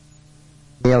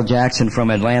Gail Jackson from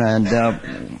Atlanta,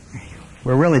 and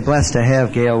we're really blessed to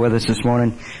have Gail with us this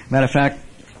morning. Matter of fact,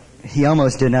 he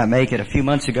almost did not make it. A few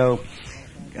months ago,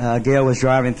 Gail was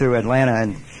driving through Atlanta,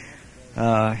 and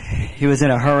he was in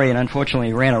a hurry and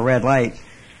unfortunately ran a red light.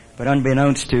 But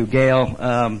unbeknownst to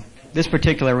Gail, this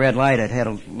particular red light had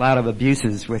a lot of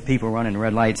abuses with people running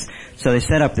red lights, so they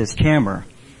set up this camera.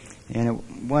 And it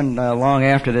wasn't long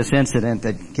after this incident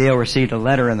that Gail received a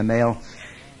letter in the mail.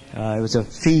 It was a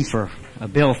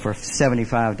bill for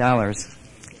 $75.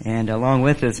 And along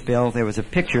with this bill, there was a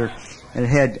picture. It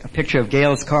had a picture of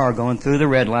Gail's car going through the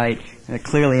red light, and it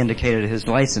clearly indicated his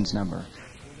license number.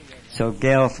 So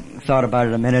Gail thought about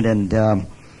it a minute, and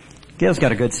Gail's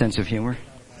got a good sense of humor.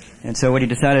 And so what he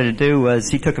decided to do was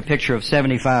he took a picture of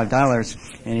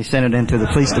 $75, and he sent it into the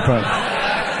police department.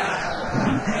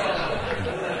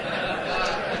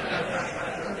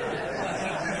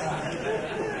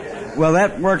 Well,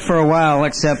 that worked for a while,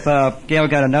 except Gail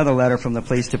got another letter from the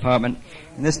police department,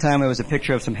 and this time it was a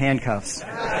picture of some handcuffs.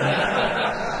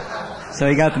 So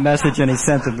he got the message and he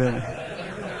sent the bill.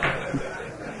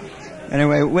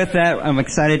 Anyway, with that, I'm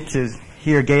excited to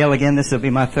hear Gail again. This will be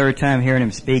my third time hearing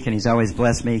him speak, and he's always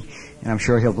blessed me, and I'm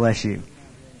sure he'll bless you.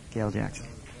 Gail Jackson.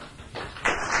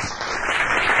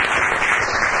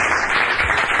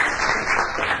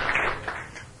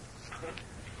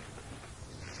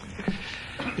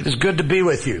 It is good to be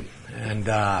with you, and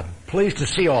pleased to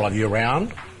see all of you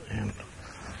around, and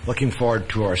looking forward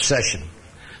to our session.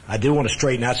 I do want to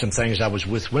straighten out some things. I was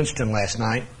with Winston last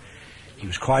night. He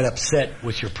was quite upset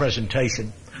with your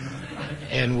presentation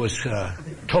and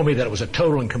told me that it was a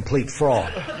total and complete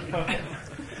fraud.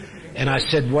 And I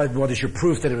said, what is your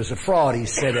proof that it was a fraud? He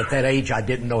said, at that age, I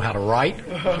didn't know how to write.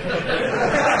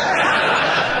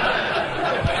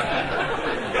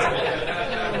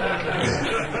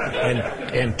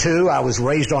 And two, I was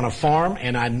raised on a farm,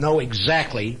 and I know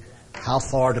exactly how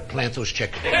far to plant those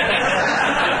chickens.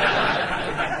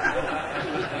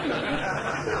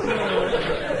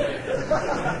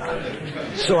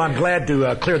 So I'm glad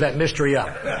to clear that mystery up.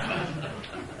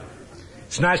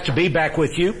 It's nice to be back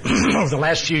with you. Over the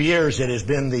last few years, it has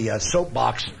been the soap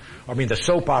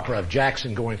opera of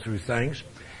Jackson going through things.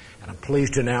 And I'm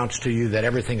pleased to announce to you that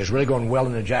everything is really going well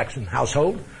in the Jackson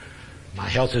household. My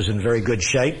health is in very good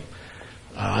shape.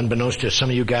 Unbeknownst to some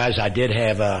of you guys, I did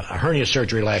have a hernia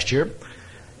surgery last year.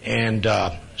 And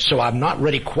so I'm not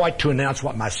ready quite to announce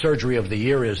what my surgery of the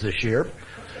year is this year.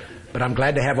 But I'm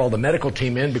glad to have all the medical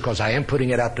team in because I am putting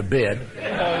it out to bid.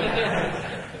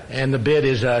 And the bid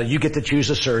is you get to choose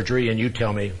a surgery and you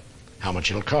tell me how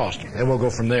much it'll cost. And we'll go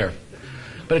from there.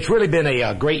 But it's really been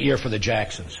a great year for the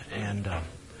Jacksons. And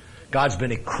God's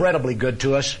been incredibly good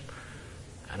to us.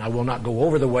 And I will not go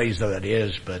over the ways that it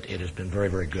is, but it has been very,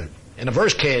 very good. And a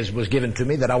verse was given to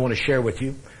me that I want to share with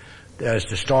you as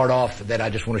to start off, that I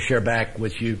just want to share back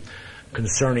with you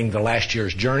concerning the last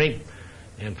year's journey,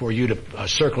 and for you to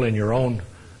circle in your own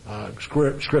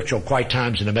scriptural quiet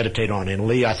times and to meditate on. And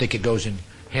Lee, I think it goes in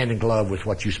hand in glove with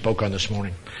what you spoke on this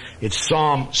morning. It's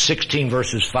Psalm 16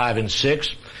 verses 5 and 6.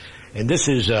 And this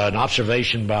is an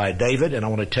observation by David, and I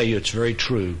want to tell you it's very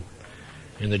true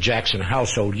in the Jackson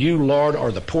household. You, Lord,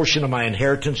 are the portion of my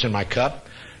inheritance and my cup.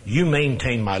 You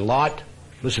maintain my lot.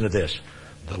 Listen to this.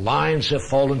 The lines have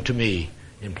fallen to me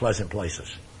in pleasant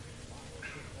places.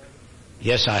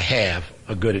 Yes, I have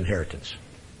a good inheritance.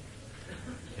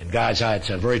 And guys, it's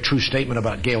a very true statement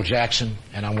about Gail Jackson,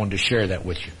 and I wanted to share that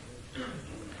with you.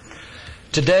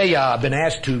 Today, I've been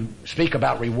asked to speak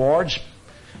about rewards,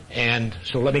 and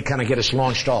so let me kind of get us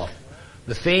launched off.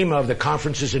 The theme of the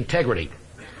conference is integrity.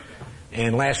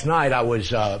 And last night I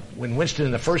was, when Winston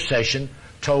in the first session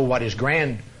told what his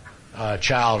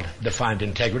grandchild defined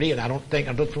integrity, and I don't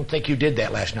think you did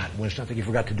that last night, Winston. I think you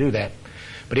forgot to do that.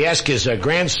 But he asked his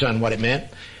grandson what it meant,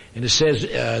 and it says,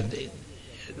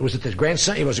 was it his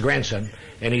grandson? It was a grandson,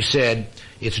 and he said,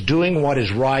 it's doing what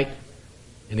is right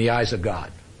in the eyes of God.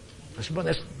 I said, well,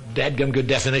 that's dadgum good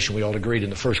definition. We all agreed in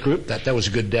the first group that was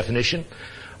a good definition.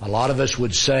 A lot of us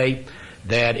would say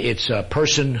that it's a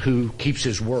person who keeps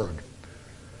his word.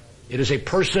 It is a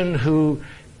person who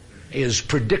is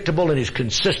predictable in his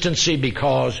consistency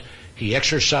because he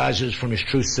exercises from his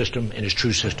truth system, and his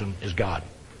truth system is God.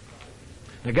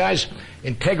 Now guys,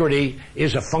 integrity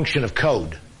is a function of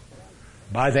code.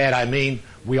 By that I mean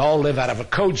we all live out of a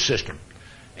code system.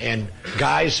 And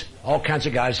guys, all kinds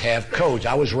of guys have codes.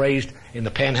 I was raised in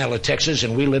the panhandle of Texas,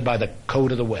 and we lived by the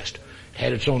code of the West. It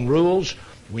had its own rules.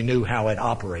 We knew how it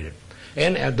operated.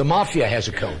 And the mafia has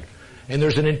a code. And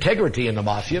there's an integrity in the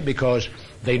mafia because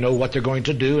they know what they're going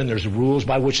to do, and there's rules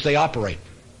by which they operate.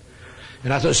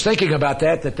 And I was thinking about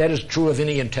that is true of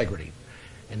any integrity.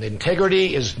 And the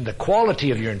integrity is, the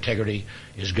quality of your integrity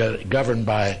is governed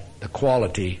by the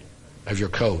quality of your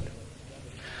code.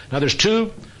 Now there's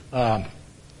two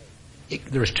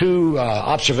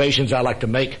observations I like to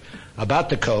make about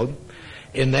the code,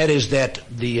 and that is that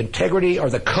the integrity or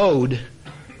the code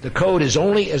is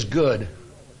only as good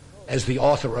as the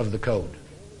author of the code.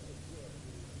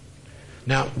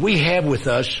 Now, we have with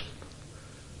us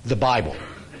the Bible,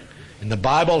 and the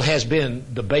Bible has been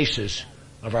the basis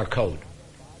of our code.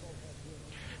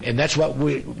 And that's what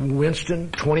Winston,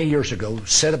 20 years ago,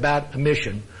 set about a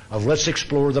mission of let's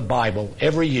explore the Bible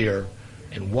every year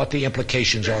and what the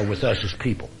implications are with us as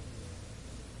people.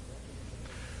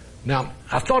 Now,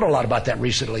 I've thought a lot about that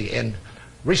recently, and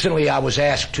recently I was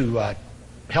asked to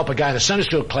help a guy in a Sunday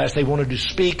school class. They wanted to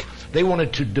speak, they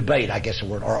wanted to debate, I guess the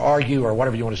word, or argue, or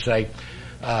whatever you want to say,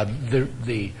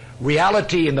 the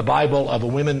reality in the Bible of a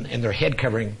woman and their head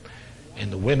covering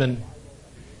and the women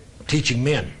teaching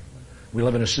men. We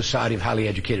live in a society of highly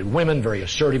educated women, very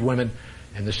assertive women,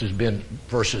 and this has been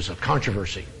verses of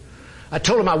controversy. I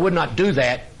told them I would not do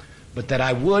that, but that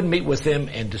I would meet with them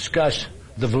and discuss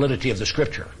the validity of the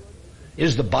Scripture.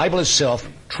 Is the Bible itself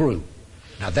true?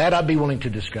 Now that I'd be willing to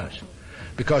discuss.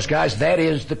 Because guys, that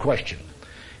is the question.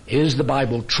 Is the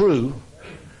Bible true?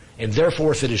 And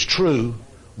therefore, if it is true,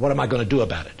 what am I going to do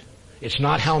about it? It's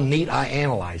not how neat I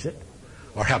analyze it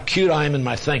or how cute I am in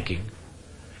my thinking.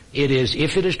 It is,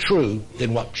 if it is true,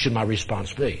 then what should my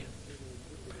response be?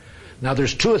 Now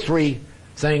there's 2 or 3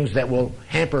 things that will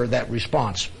hamper that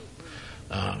response.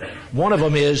 One of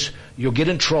them is you'll get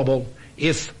in trouble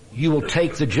if you will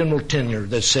take the general tenor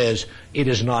that says it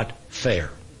is not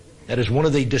fair. That is one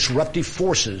of the disruptive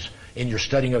forces in your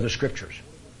studying of the Scriptures.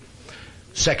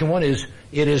 Second one is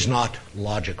it is not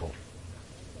logical.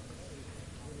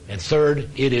 And third,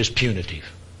 it is punitive.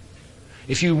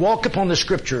 If you walk upon the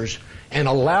Scriptures and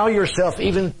allow yourself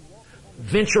even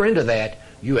venture into that,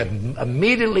 you have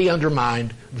immediately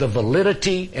undermined the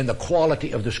validity and the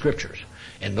quality of the Scriptures.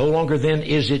 And no longer then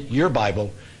is it your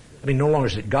Bible. No longer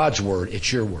is it God's Word,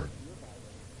 it's your Word.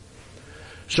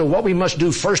 So what we must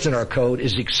do first in our code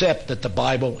is accept that the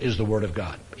Bible is the Word of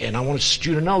God. And I want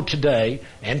you to know today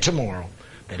and tomorrow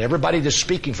that everybody that's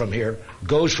speaking from here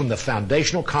goes from the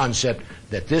foundational concept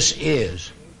that this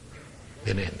is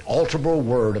an inalterable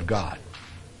Word of God.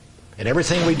 And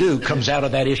everything we do comes out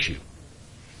of that issue.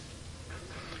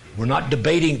 We're not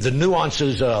debating the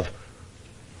nuances of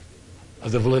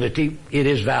the validity. It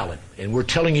is valid. And we're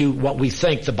telling you what we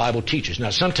think the Bible teaches. Now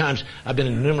sometimes I've been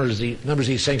in numbers of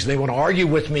these things, and they want to argue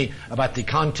with me about the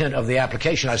content of the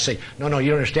application. I say, no, you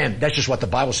don't understand. That's just what the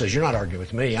Bible says. You're not arguing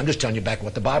with me. I'm just telling you back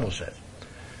what the Bible says.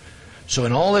 So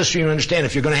in all this, you understand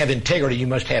if you're going to have integrity, you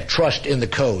must have trust in the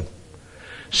code.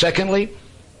 Secondly,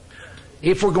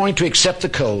 if we're going to accept the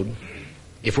code,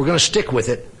 if we're going to stick with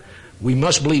it, we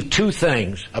must believe 2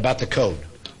 things about the code.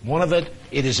 One of it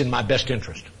is in my best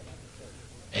interest.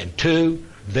 And 2,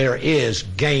 there is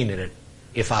gain in it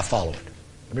if I follow it.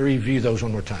 Let me review those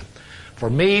one more time. For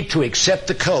me to accept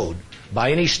the code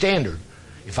by any standard,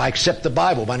 if I accept the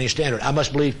Bible by any standard, I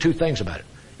must believe 2 things about it.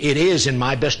 It is in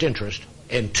my best interest,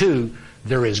 and 2,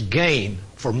 there is gain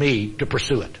for me to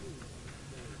pursue it.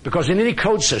 Because in any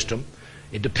code system,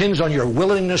 it depends on your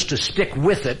willingness to stick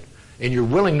with it and your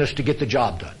willingness to get the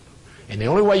job done. And the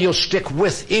only way you'll stick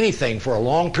with anything for a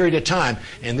long period of time,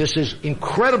 and this is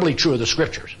incredibly true of the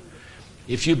Scriptures,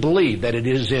 if you believe that it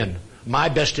is in my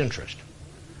best interest,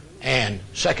 and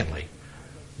secondly,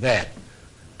 that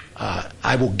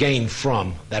I will gain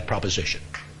from that proposition.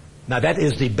 Now that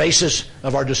is the basis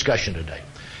of our discussion today.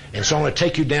 And so I'm going to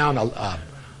take you down a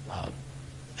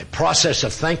process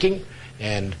of thinking,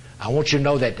 and I want you to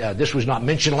know that this was not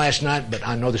mentioned last night, but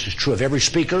I know this is true of every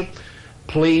speaker.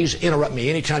 Please interrupt me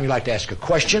anytime you'd like to ask a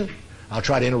question. I'll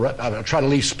try to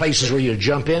leave spaces where you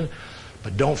jump in,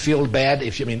 but don't feel bad.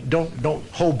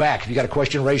 Don't hold back. If you got a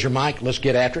question, raise your mic. Let's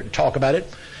get after it and talk about it.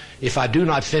 If I do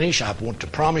not finish, I want to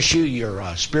promise you your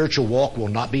spiritual walk will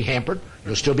not be hampered.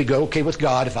 You'll still be okay with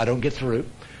God if I don't get through.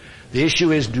 The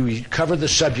issue is, do we cover the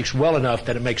subjects well enough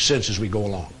that it makes sense as we go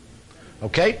along?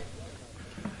 Okay?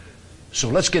 So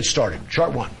let's get started.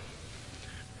 Chart 1.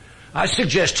 I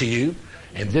suggest to you,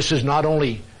 and this is not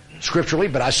only scripturally,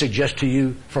 but I suggest to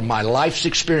you from my life's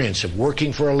experience of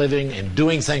working for a living and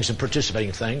doing things and participating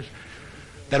in things,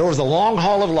 that over the long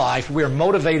haul of life, we are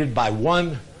motivated by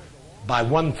one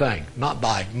thing. Not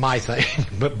by my thing,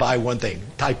 but by one thing.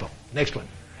 Typo. Next one.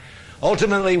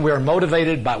 Ultimately, we are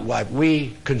motivated by what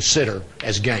we consider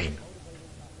as gain.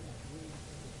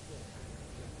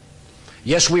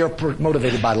 Yes, we are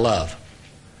motivated by love.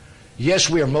 Yes,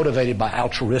 we are motivated by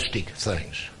altruistic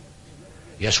things.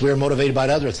 Yes, we are motivated by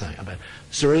other things.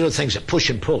 There are other things that push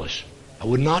and pull us. I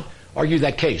would not argue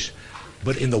that case.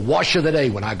 But in the wash of the day,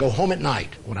 when I go home at night,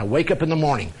 when I wake up in the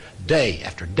morning, day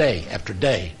after day after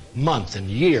day, month and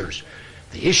years,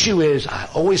 the issue is I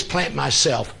always plant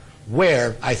myself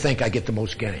where I think I get the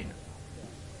most gain.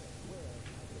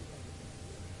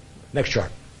 Next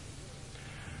chart.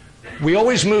 We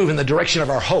always move in the direction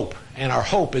of our hope, and our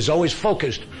hope is always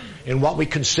focused in what we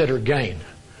consider gain.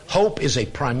 Hope is a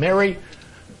primary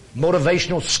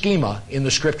motivational schema in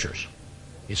the Scriptures.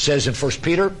 It says in 1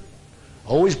 Peter,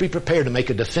 always be prepared to make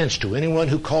a defense to anyone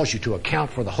who calls you to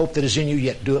account for the hope that is in you,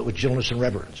 yet do it with gentleness and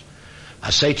reverence. I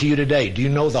say to you today, do you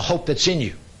know the hope that's in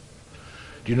you?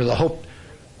 Do you know the hope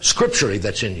scripturally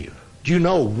that's in you? Do you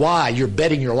know why you're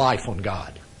betting your life on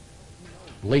God?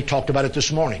 Lee talked about it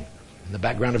this morning in the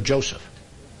background of Joseph.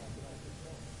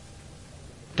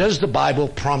 Does the Bible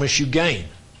promise you gain?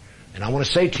 And I want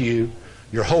to say to you,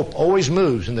 your hope always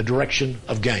moves in the direction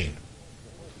of gain.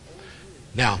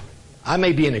 Now, I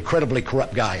may be an incredibly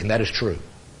corrupt guy, and that is true.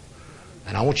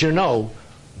 And I want you to know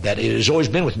that it has always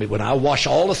been with me. When I wash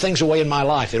all the things away in my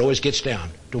life, it always gets down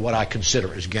to what I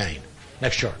consider as gain.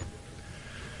 Next chart.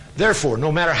 Therefore,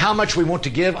 no matter how much we want to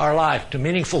give our life to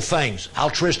meaningful things,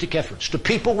 altruistic efforts, to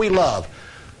people we love,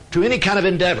 to any kind of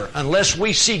endeavor, unless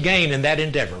we see gain in that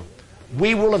endeavor,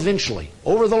 we will eventually,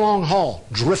 over the long haul,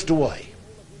 drift away.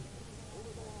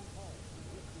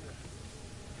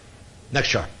 Next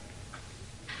chart.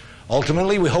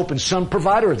 Ultimately, we hope in some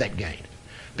provider of that gain,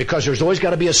 because there's always got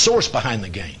to be a source behind the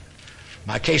gain.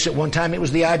 My case at one time, it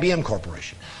was the IBM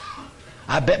Corporation.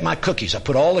 I bet my cookies. I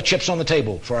put all the chips on the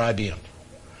table for IBM.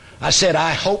 I said,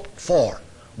 I hope for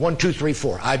 1, 2, 3,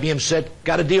 4. IBM said,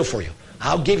 got a deal for you.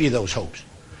 I'll give you those hopes.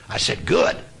 I said,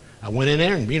 good. I went in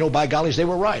there and, by gollies, they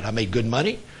were right. I made good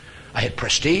money. I had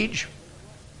prestige.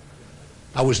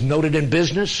 I was noted in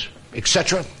business,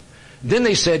 etc. Then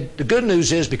they said, the good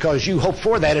news is because you hoped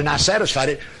for that and I satisfied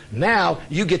it, now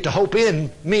you get to hope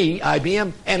in me,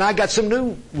 IBM, and I got some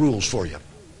new rules for you.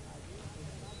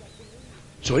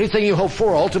 So anything you hope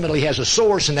for ultimately has a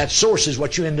source, and that source is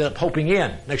what you end up hoping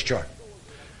in. Next chart.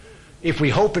 If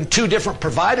we hope in two different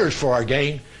providers for our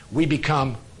gain, we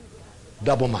become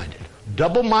double-minded.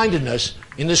 Double-mindedness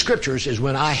in the Scriptures is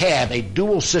when I have a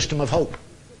dual system of hope.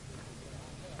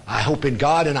 I hope in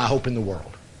God and I hope in the world.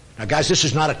 Now, guys, this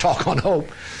is not a talk on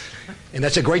hope, and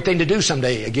that's a great thing to do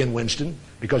someday again, Winston,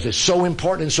 because it's so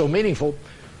important and so meaningful.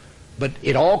 But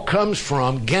it all comes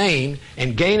from gain,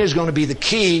 and gain is going to be the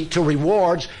key to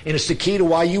rewards, and it's the key to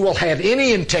why you will have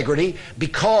any integrity,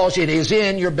 because it is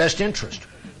in your best interest.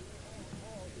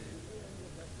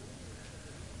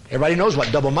 Everybody knows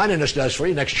what double-mindedness does for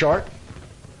you. Next chart.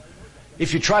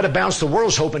 If you try to balance the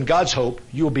world's hope and God's hope,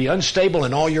 you will be unstable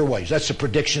in all your ways. That's a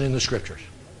prediction in the Scriptures.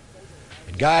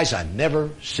 And guys, I never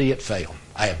see it fail.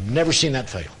 I have never seen that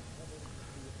fail.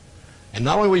 And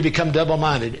not only will you become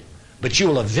double-minded, but you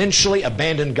will eventually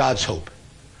abandon God's hope.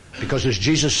 Because as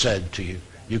Jesus said to you,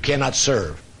 you cannot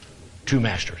serve two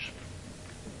masters.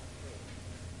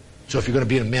 So if you're going to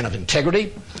be a man of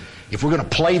integrity, if we're going to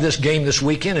play this game this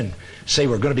weekend and say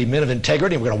we're going to be men of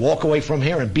integrity and we're going to walk away from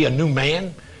here and be a new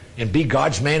man and be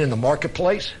God's man in the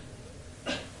marketplace,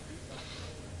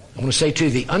 I want to say to you,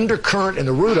 the undercurrent and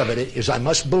the root of it is I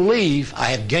must believe I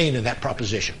have gain in that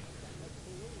proposition.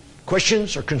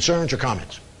 Questions or concerns or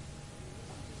comments?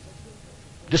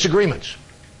 Disagreements?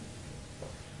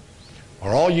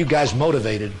 Are all you guys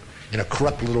motivated in a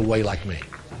corrupt little way like me?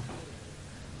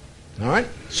 All right?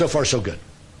 So far, so good.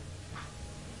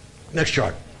 Next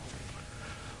chart.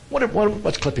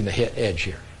 What's clipping the edge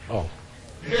here? Oh.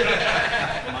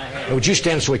 Would you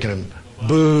stand so we can...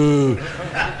 Boo. Go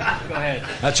ahead.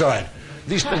 That's all right.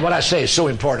 What I say is so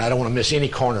important, I don't want to miss any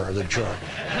corner of the chart.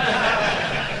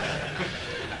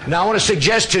 Now, I want to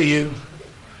suggest to you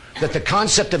that the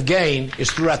concept of gain is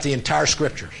throughout the entire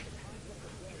Scriptures.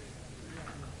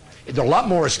 There's a lot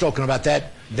more is spoken about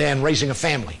that than raising a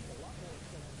family.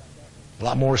 A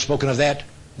lot more is spoken of that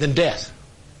than death.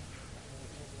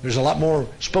 There's a lot more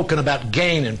spoken about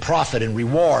gain and profit and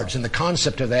rewards and the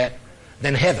concept of that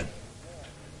than heaven.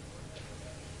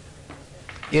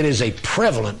 It is a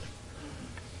prevalent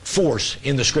force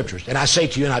in the Scriptures. And I say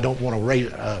to you, and I don't want to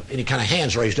raise any kind of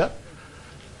hands raised up,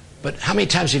 but how many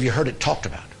times have you heard it talked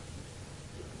about?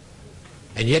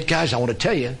 And yet, guys, I want to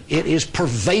tell you, it is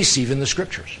pervasive in the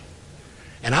Scriptures.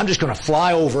 And I'm just going to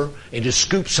fly over and just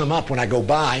scoop some up when I go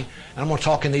by, and I'm going to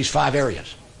talk in these 5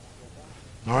 areas.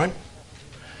 All right?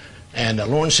 And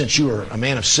Lauren, since you are a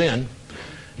man of sin,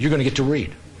 you're going to get to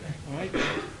read. All right.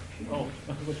 Oh,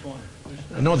 which one?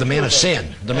 No, the man of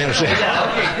sin. The man of sin.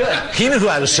 Okay, good. He knew who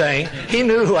I was saying. He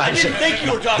knew who I was saying. I didn't think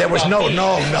you were talking There was about me.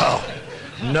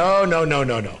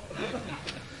 No.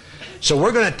 So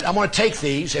I'm going to take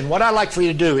these, and what I'd like for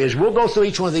you to do is we'll go through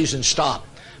each one of these and stop.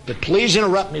 But please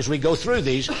interrupt me as we go through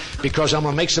these, because I'm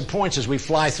going to make some points as we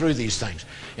fly through these things.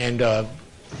 And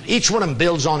each one of them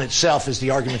builds on itself as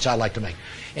the arguments I like to make.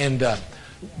 And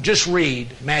just read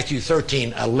Matthew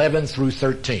 13, 11 through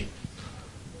 13.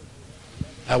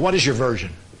 What is your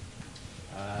version?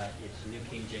 It's New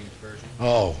King James Version.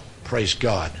 Oh, praise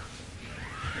God.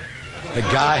 The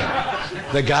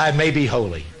guy may be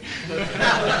holy.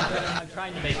 I'm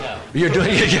trying to make up. You're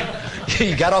doing.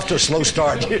 You got off to a slow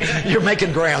start. You're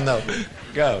making ground, though.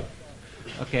 Go.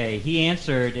 Okay, he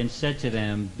answered and said to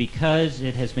them, because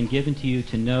it has been given to you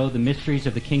to know the mysteries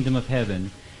of the kingdom of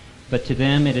heaven, but to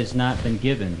them it has not been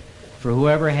given. For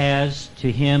whoever has,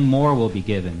 to him more will be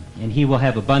given, and he will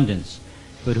have abundance.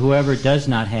 But whoever does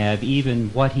not have, even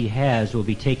what he has will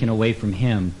be taken away from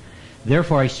him.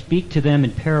 Therefore I speak to them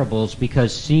in parables,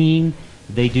 because seeing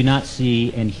they do not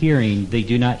see, and hearing they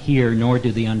do not hear, nor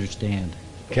do they understand.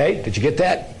 Okay, did you get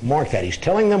that? Mark that. He's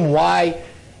telling them why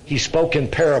he spoke in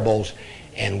parables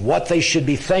and what they should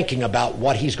be thinking about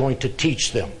what he's going to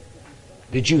teach them.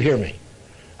 Did you hear me?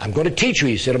 I'm going to teach you,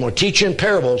 he said, I'm going to teach you in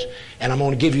parables, and I'm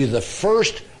going to give you the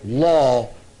first law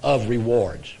of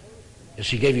rewards. Yes,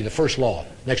 he gave you the first law.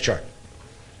 Next chart.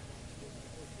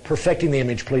 Perfecting the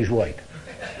image, please wait.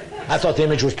 I thought the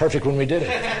image was perfect when we did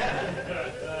it.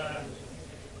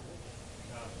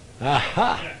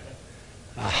 Aha.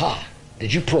 Aha.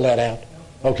 Did you pull that out?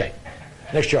 Okay.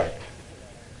 Next chart.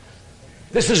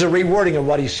 This is a rewording of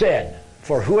what he said.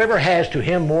 For whoever has, to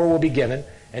him more will be given,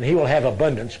 and he will have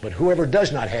abundance. But whoever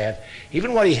does not have,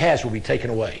 even what he has will be taken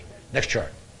away. Next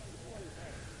chart.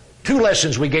 Two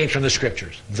lessons we gain from the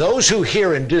Scriptures. Those who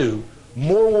hear and do,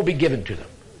 more will be given to them.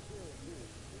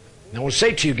 Now I want to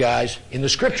say to you guys, in the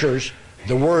Scriptures,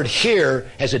 the word hear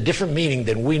has a different meaning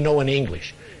than we know in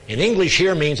English. In English,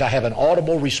 hear means I have an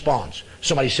audible response.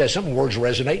 Somebody says something, words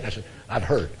resonate, and I said, I've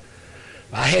heard.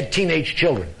 I had teenage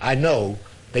children. I know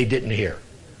they didn't hear.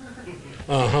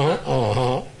 And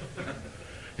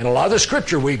a lot of the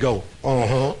Scripture we go,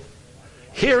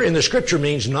 Hear in the Scripture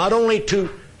means not only to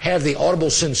have the audible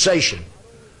sensation,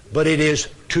 but it is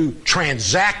to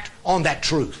transact on that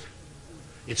truth.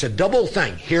 It's a double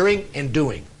thing, hearing and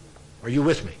doing. Are you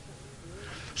with me?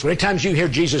 So many times you hear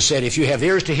Jesus said, if you have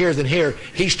ears to hear, then hear.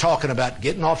 He's talking about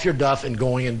getting off your duff and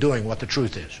going and doing what the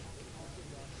truth is.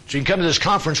 So you can come to this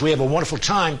conference, we have a wonderful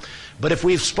time, but if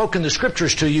we've spoken the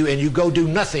Scriptures to you and you go do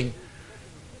nothing,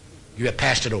 you have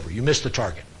passed it over. You missed the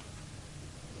target.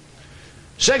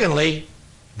 Secondly,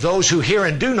 those who hear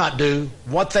and do not do,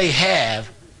 what they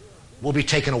have will be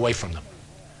taken away from them.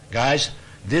 Guys,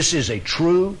 this is a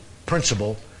true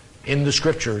principle in the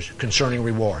Scriptures concerning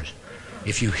rewards.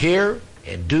 If you hear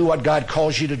and do what God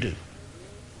calls you to do,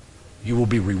 you will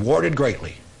be rewarded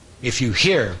greatly. If you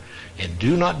hear and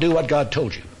do not do what God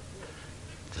told you,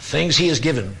 the things He has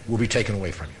given will be taken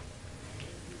away from you.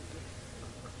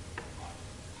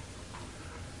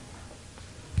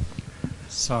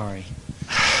 Sorry.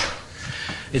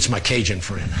 It's my Cajun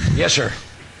friend. Yes, sir.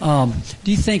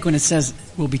 Do you think when it says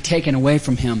will be taken away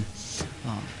from him,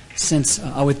 since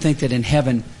I would think that in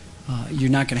heaven you're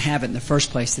not going to have it in the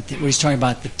first place, that what he's talking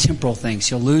about, the temporal things,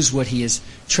 he'll lose what he has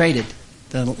traded,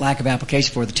 the lack of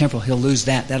application for the temporal, he'll lose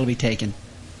that. That'll be taken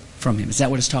from him. Is that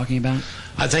what it's talking about?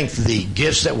 I think the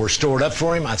gifts that were stored up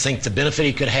for him, I think the benefit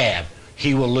he could have,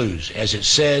 he will lose. As it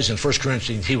says in 1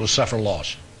 Corinthians, he will suffer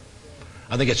loss.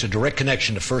 I think it's a direct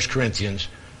connection to 1 Corinthians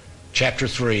chapter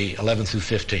 3, 11 through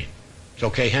 15. It's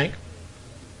okay, Hank?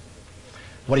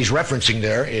 What he's referencing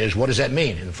there is, what does that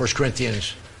mean? In 1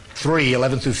 Corinthians 3,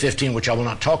 11 through 15, which I will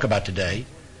not talk about today,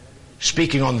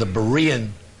 speaking on the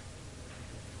Berean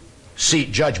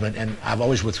seat judgment, and I've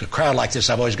always, with a crowd like this,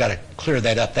 I've always got to clear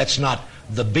that up. That's not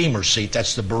the Beamer seat,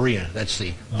 that's the Berean. That's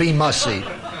the Bema seat.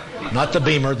 Not the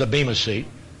Beamer, the Bema seat.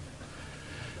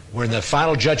 We're in the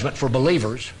final judgment for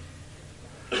believers.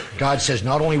 God says,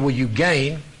 not only will you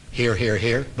gain,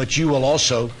 hear, but you will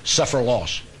also suffer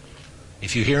loss.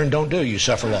 If you hear and don't do, you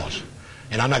suffer loss.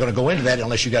 And I'm not going to go into that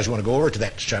unless you guys want to go over to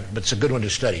that chapter, but it's a good one to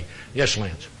study. Yes,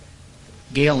 Lance?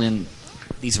 Gail, in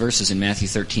these verses in Matthew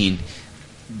 13,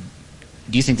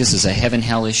 do you think this is a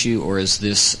heaven-hell issue, or is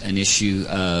this an issue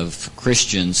of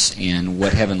Christians and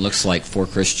what heaven looks like for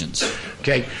Christians?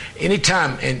 Okay.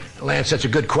 Anytime, and Lance, that's a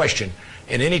good question,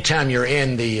 and anytime you're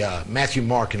in the Matthew,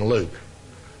 Mark, and Luke,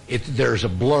 there's a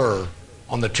blur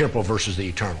on the temporal versus the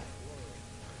eternal.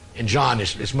 In John,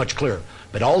 it's much clearer.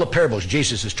 But all the parables,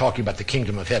 Jesus is talking about the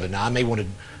kingdom of heaven. Now, I may want to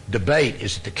debate,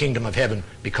 is it the kingdom of heaven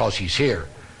because he's here?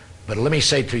 But let me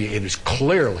say to you, it is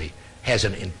clearly has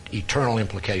an eternal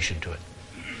implication to it.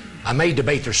 I may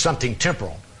debate there's something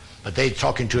temporal, but they're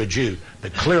talking to a Jew.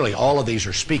 But clearly, all of these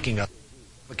are speaking of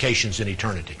implications in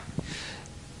eternity.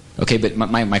 Okay, but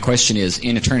my question is,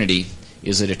 in eternity,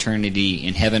 is it eternity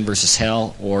in heaven versus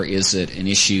hell, or is it an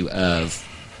issue of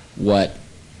what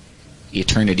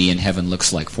eternity in heaven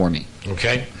looks like for me?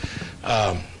 Okay.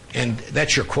 And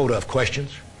that's your quota of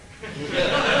questions?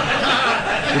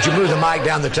 Would you move the mic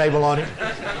down the table on it?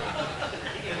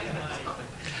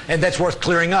 And that's worth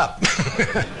clearing up.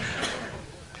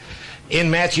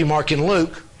 In Matthew, Mark, and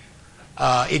Luke,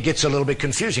 it gets a little bit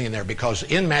confusing in there, because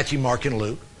in Matthew, Mark, and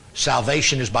Luke,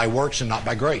 salvation is by works and not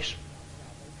by grace.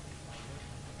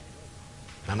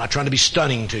 I'm not trying to be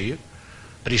stunning to you,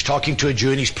 but he's talking to a Jew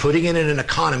and he's putting it in an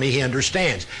economy he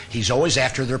understands. He's always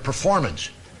after their performance.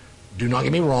 Do not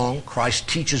get me wrong, Christ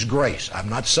teaches grace. I'm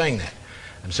not saying that.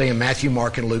 I'm saying in Matthew,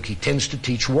 Mark, and Luke, he tends to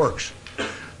teach works.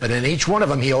 But in each one of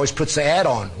them, he always puts the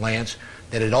add-on, Lance,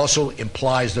 that it also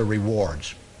implies the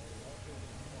rewards.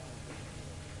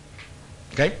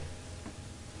 Okay?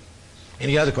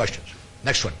 Any other questions?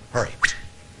 Next one. Hurry.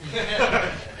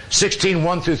 16,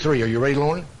 1 through 3. Are you ready,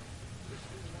 Lauren?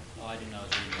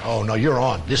 Oh, no, you're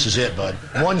on. This is it, bud.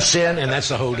 One sin, and that's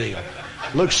the whole deal.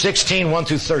 Luke 16, 1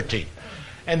 through 13.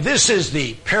 And this is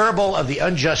the parable of the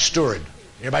unjust steward.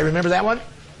 Everybody remember that one?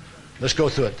 Let's go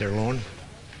through it there, Lauren.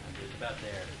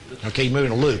 Okay, moving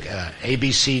to Luke. A,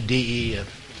 B, C, D, E.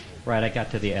 Right, I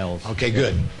got to the L's. Okay,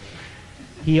 good.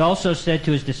 He also said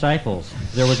to his disciples,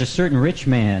 there was a certain rich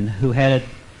man who had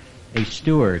a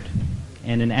steward,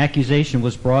 and an accusation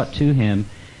was brought to him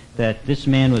that this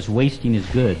man was wasting his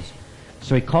goods.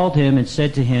 So he called him and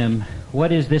said to him,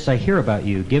 what is this I hear about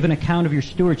you? Give an account of your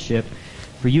stewardship,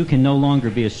 for you can no longer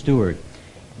be a steward.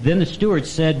 Then the steward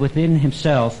said within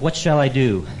himself, what shall I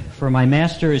do? For my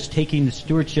master is taking the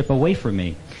stewardship away from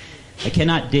me. I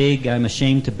cannot dig, I am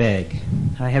ashamed to beg.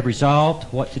 I have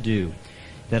resolved what to do,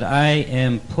 that I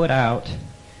am put out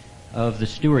of the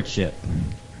stewardship,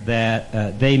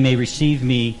 that they may receive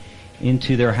me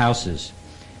into their houses.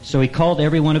 So he called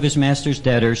every one of his master's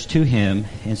debtors to him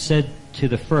and said to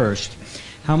the first,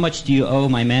 how much do you owe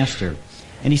my master?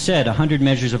 And he said, 100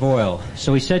 measures of oil.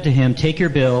 So he said to him, take your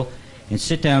bill and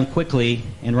sit down quickly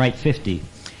and write 50.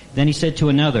 Then he said to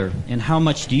another, and how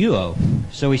much do you owe?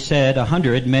 So he said,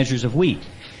 100 measures of wheat.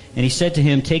 And he said to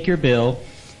him, take your bill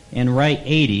and write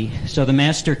 80. So the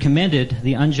master commended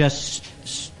the unjust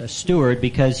steward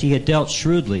because he had dealt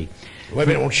shrewdly. Wait a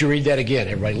minute, won't you read that again?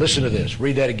 Everybody, listen to this.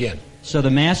 Read that again. So the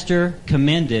master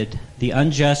commended the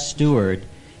unjust steward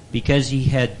because he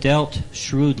had dealt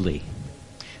shrewdly.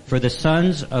 For the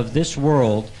sons of this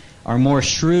world are more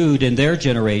shrewd in their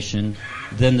generation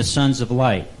than the sons of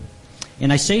light.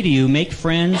 And I say to you, make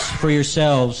friends for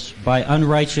yourselves by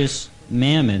unrighteous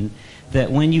mammon, that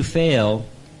when you fail,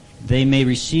 they may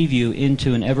receive you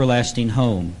into an everlasting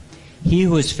home. He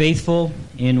who is faithful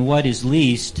in what is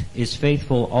least is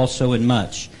faithful also in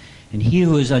much. And he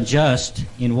who is unjust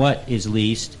in what is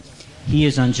least, he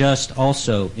is unjust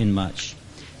also in much.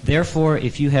 Therefore,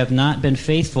 if you have not been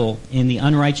faithful in the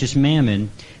unrighteous mammon,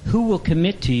 who will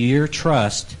commit to your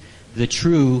trust the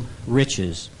true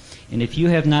riches? And if you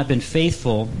have not been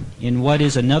faithful in what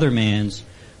is another man's,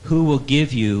 who will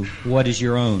give you what is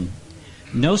your own?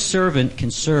 No servant can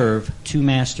serve two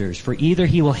masters, for either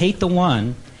he will hate the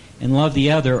one and love the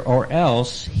other, or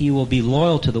else he will be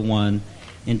loyal to the one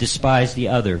and despise the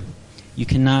other. You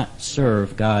cannot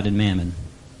serve God and mammon.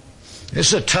 This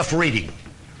is a tough reading,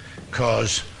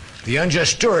 because the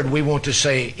unjust steward, we want to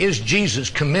say, is Jesus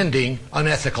commending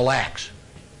unethical acts?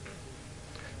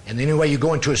 And the only way you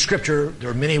go into a scripture,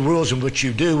 there are many rules in which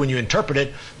you do when you interpret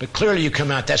it, but clearly you come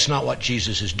out, that's not what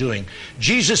Jesus is doing.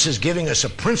 Jesus is giving us a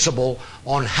principle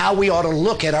on how we ought to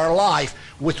look at our life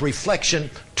with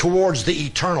reflection towards the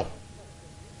eternal.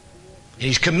 And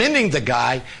he's commending the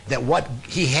guy that what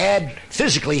he had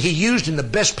physically, he used in the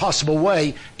best possible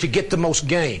way to get the most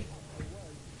gain.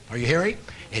 Are you hearing?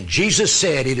 And Jesus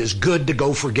said it is good to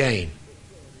go for gain.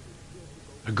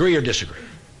 Agree or disagree?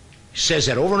 He says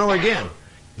that over and over again.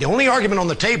 The only argument on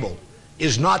the table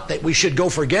is not that we should go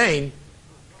for gain,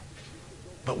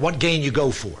 but what gain you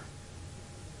go for.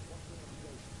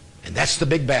 And that's the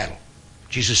big battle.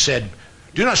 Jesus said,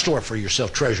 do not store up for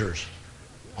yourself treasures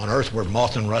on earth where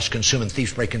moth and rust consume and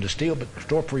thieves break into steal, but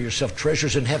store up for yourself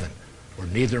treasures in heaven where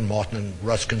neither moth and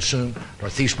rust consume nor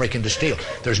thieves break into steal.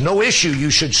 There's no issue you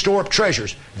should store up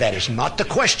treasures. That is not the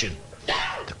question.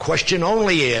 The question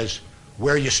only is,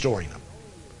 where are you storing them?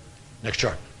 Next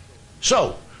chart.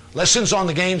 So, lessons on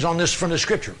the gains on this from the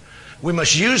Scripture. We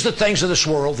must use the things of this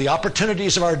world, the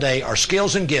opportunities of our day, our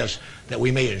skills and gifts, that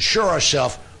we may ensure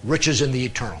ourselves riches in the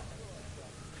eternal.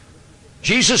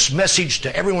 Jesus' message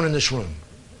to everyone in this room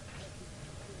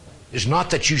is not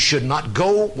that you should not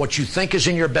go what you think is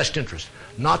in your best interest,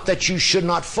 not that you should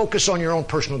not focus on your own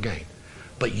personal gain,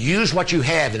 but use what you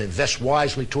have and invest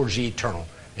wisely towards the eternal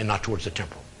and not towards the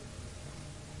temporal.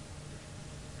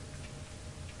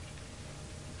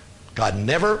 God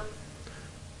never,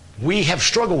 we have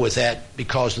struggled with that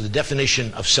because of the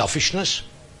definition of selfishness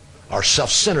or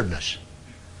self-centeredness.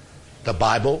 The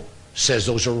Bible says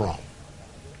those are wrong.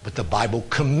 But the Bible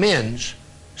commends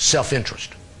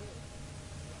self-interest.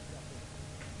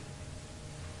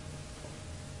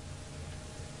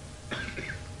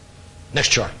 Next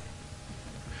chart.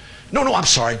 No, I'm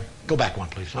sorry. Go back one,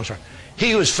 please. I'm sorry.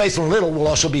 He who is faithful in little will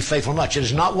also be faithful in much. It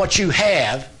is not what you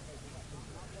have,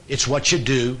 it's what you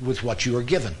do with what you are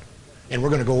given. And we're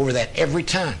going to go over that every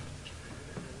time.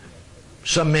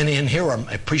 Some men in here are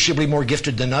appreciably more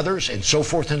gifted than others, and so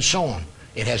forth and so on.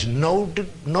 It has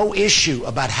no issue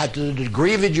about how to the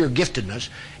degree of your giftedness.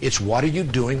 It's what are you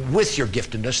doing with your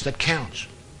giftedness that counts.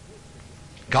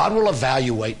 God will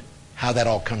evaluate how that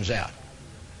all comes out.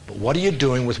 But what are you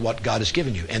doing with what God has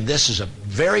given you? And this is a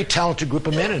very talented group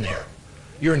of men in here.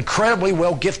 You're incredibly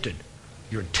well gifted.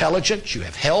 You're intelligent. You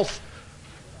have health.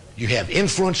 You have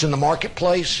influence in the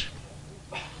marketplace.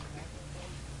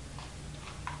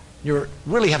 You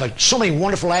really have so many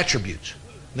wonderful attributes.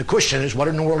 And the question is, what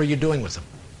in the world are you doing with them?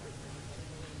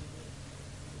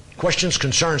 Questions,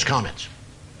 concerns, comments?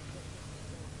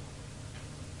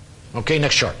 Okay,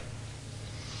 next chart.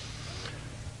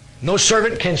 No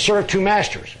servant can serve two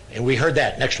masters. And we heard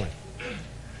that. Next one.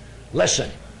 Lesson.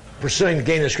 Pursuing the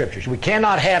gain of the Scriptures. We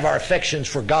cannot have our affections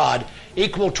for God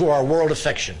equal to our world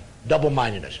affection.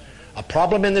 Double-mindedness. A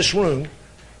problem in this room,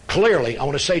 clearly, I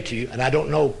want to say to you, and I don't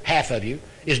know half of you,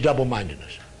 is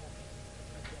double-mindedness.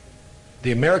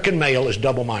 The American male is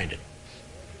double-minded.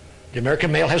 The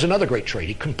American male has another great trait.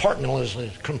 He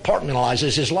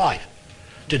compartmentalizes his life.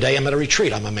 Today I'm at a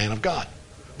retreat. I'm a man of God.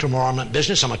 Tomorrow I'm at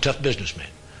business. I'm a tough businessman.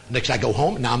 Next I go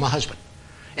home. Now I'm a husband.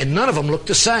 And none of them look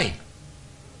the same.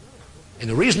 And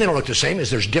the reason they don't look the same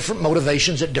is there's different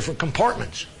motivations at different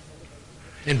compartments.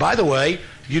 And by the way,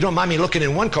 you don't mind me looking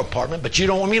in one compartment, but you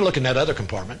don't want me looking at that other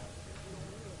compartment.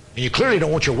 And you clearly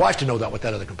don't want your wife to know what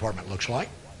that other compartment looks like.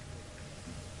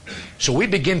 So we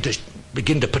begin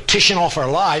to petition off our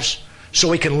lives so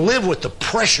we can live with the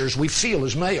pressures we feel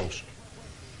as males.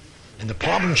 And the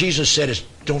problem, Jesus said, is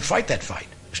don't fight that fight.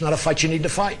 It's not a fight you need to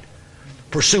fight.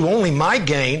 Pursue only my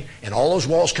gain, and all those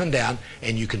walls come down,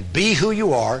 and you can be who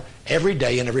you are every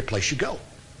day in every place you go.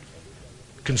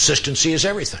 Consistency is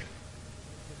everything.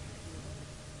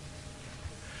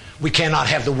 We cannot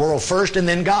have the world first and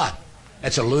then God.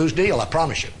 That's a lose deal, I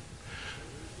promise you.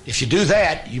 If you do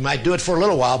that, you might do it for a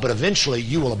little while, but eventually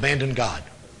you will abandon God.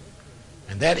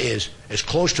 And that is as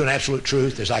close to an absolute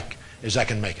truth as I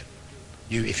can make it.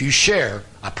 If you share,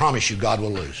 I promise you God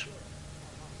will lose.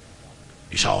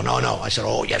 You say, oh, no. I said,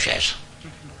 oh, yes.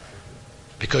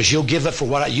 Because you'll give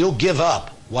up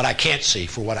what I can't see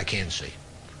for what I can see.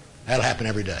 That'll happen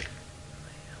every day.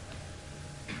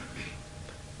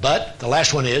 But the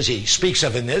last one is, he speaks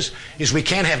of in this, is we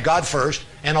can't have God first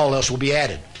and all else will be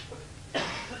added.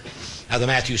 Now the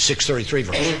Matthew 6:33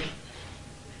 verse.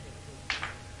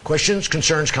 Questions,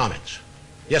 concerns, comments?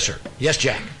 Yes, sir. Yes,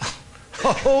 Jack.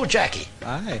 Oh, Jackie.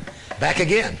 Hi. Back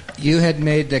again. You had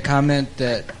made the comment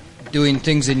that doing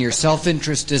things in your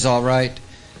self-interest is all right,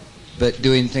 but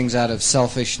doing things out of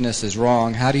selfishness is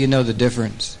wrong. How do you know the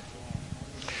difference?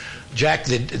 Jack,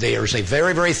 there's a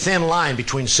very, very thin line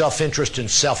between self-interest and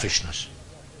selfishness.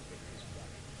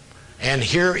 And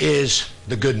here is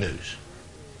the good news.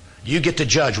 You get to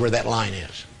judge where that line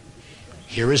is.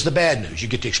 Here is the bad news. You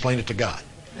get to explain it to God.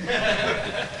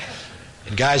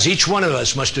 And guys, each one of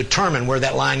us must determine where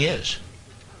that line is.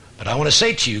 But I want to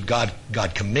say to you, God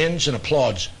commends and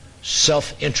applauds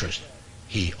self-interest.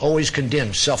 He always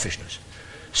condemns selfishness.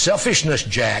 Selfishness,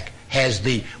 Jack,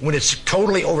 when it's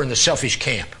totally over in the selfish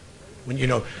camp, when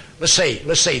let's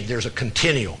say there's a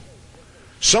continuum.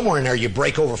 Somewhere in there you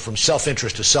break over from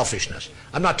self-interest to selfishness.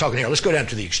 I'm not talking here. Let's go down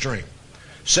to the extreme.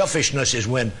 Selfishness is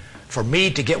when, for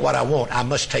me to get what I want, I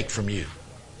must take from you.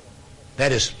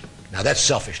 That's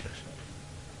selfishness.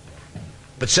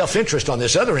 But self-interest on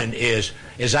this other end is,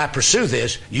 as I pursue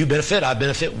this, you benefit, I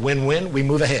benefit, win-win, we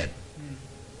move ahead.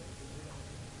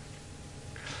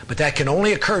 But that can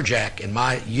only occur, Jack, in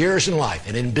my years in life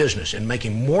and in business and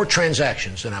making more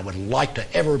transactions than I would like to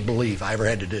ever believe I ever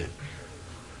had to do.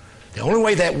 The only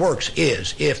way that works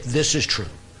is if this is true.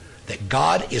 that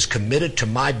God is committed to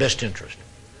my best interest.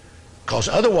 Because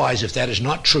otherwise, if that is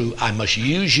not true, I must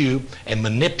use you and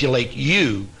manipulate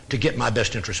you to get my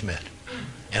best interest met.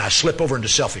 And I slip over into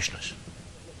selfishness.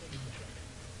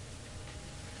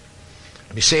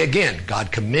 Let me say again,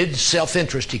 God commits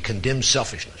self-interest, He condemns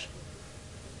selfishness.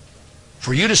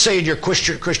 For you to say in your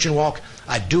Christian walk,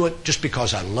 I do it just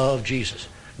because I love Jesus.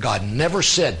 God never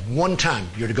said one time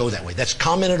you're to go that way. That's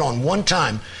commented on one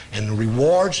time, and the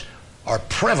rewards are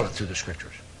prevalent through the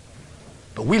Scriptures.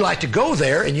 But we like to go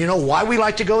there, and you know why we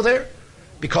like to go there?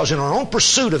 Because in our own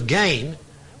pursuit of gain,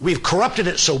 we've corrupted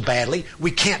it so badly,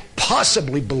 we can't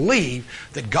possibly believe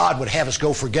that God would have us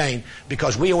go for gain,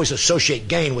 because we always associate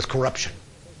gain with corruption.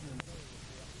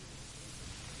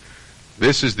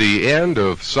 This is the end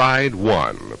of side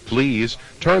 1. Please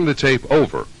turn the tape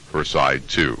over for side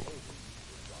 2.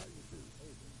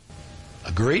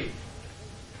 Agreed?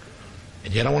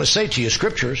 And yet I want to say to you,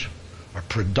 Scriptures are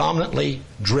predominantly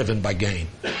driven by gain.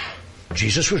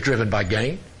 Jesus was driven by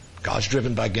gain. God's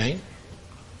driven by gain.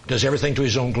 Does everything to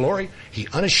His own glory. He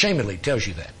unashamedly tells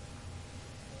you that.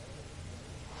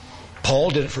 Paul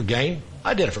did it for gain.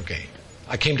 I did it for gain.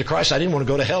 I came to Christ. I didn't want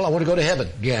to go to hell. I want to go to heaven.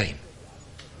 Gain.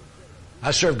 I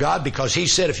serve God because He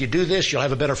said if you do this, you'll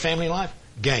have a better family life.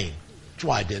 Gain. That's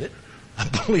why I did it. I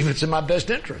believe it's in my best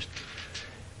interest.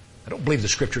 I don't believe the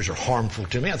Scriptures are harmful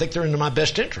to me. I think they're in my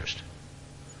best interest.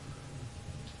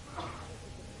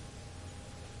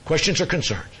 Questions or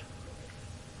concerns?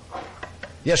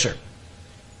 Yes, sir.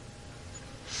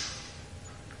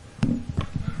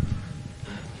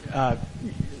 The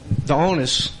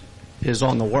onus is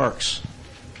on the works,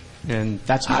 and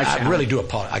that's my challenge. I really do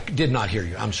apologize. I did not hear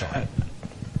you. I'm sorry.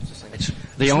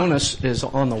 The onus is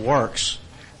on the works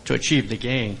to achieve the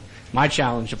gain. My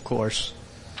challenge, of course,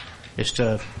 is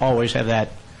to always have that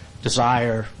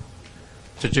desire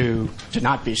to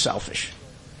not be selfish.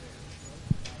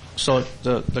 So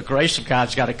the grace of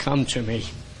God's got to come to me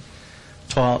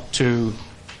to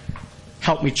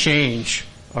help me change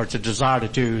or to desire to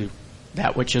do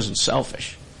that which isn't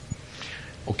selfish.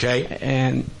 Okay.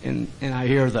 And I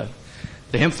hear the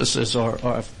emphasis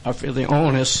or I feel the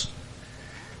onus.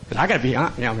 But I got to be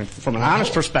honest, from an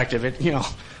honest perspective,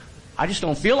 I just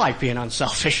don't feel like being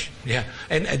unselfish. Yeah,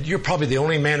 and you're probably the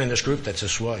only man in this group that's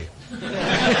this way. Well,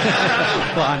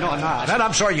 I know I'm not. And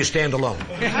I'm sorry you stand alone.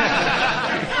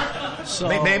 So,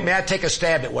 may I take a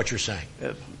stab at what you're saying?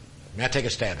 May I take a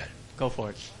stab at it? Go for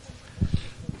it.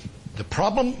 The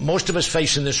problem most of us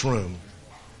face in this room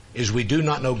is we do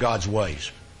not know God's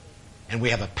ways. And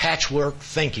we have a patchwork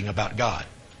thinking about God.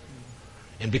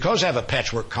 And because I have a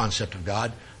patchwork concept of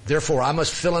God, therefore I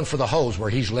must fill in for the holes where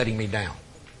He's letting me down.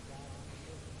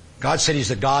 God said He's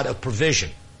the God of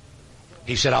provision.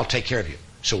 He said, I'll take care of you.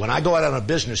 So when I go out on a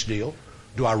business deal,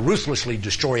 do I ruthlessly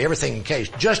destroy everything in case,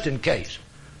 just in case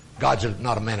God's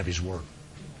not a man of His word?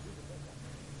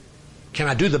 Can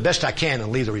I do the best I can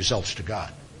and leave the results to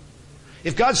God?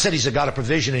 If God said He's a God of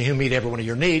provision and He'll meet every one of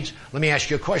your needs, let me ask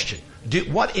you a question.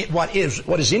 What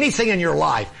is anything in your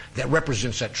life that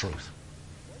represents that truth?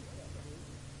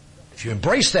 If you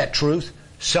embrace that truth,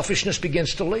 selfishness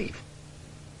begins to leave.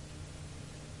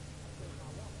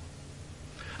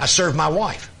 I serve my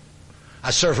wife. I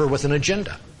serve her with an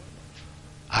agenda.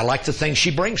 I like the things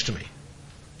she brings to me.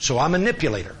 So I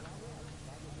manipulate her.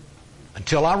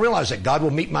 Until I realize that God will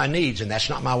meet my needs, and that's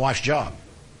not my wife's job.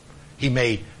 He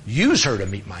may use her to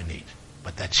meet my needs,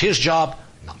 but that's His job,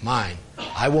 not mine.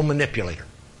 I will manipulate her,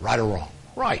 right or wrong.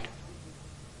 Right.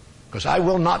 Because I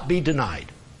will not be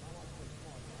denied.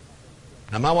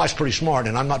 Now my wife's pretty smart,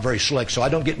 and I'm not very slick, so I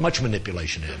don't get much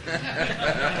manipulation in.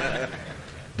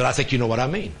 But I think you know what I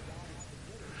mean.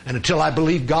 And until I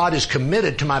believe God is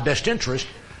committed to my best interest,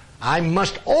 I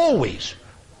must always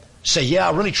say, yeah,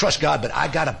 I really trust God, but I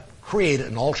got to create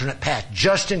an alternate path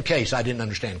just in case I didn't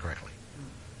understand correctly.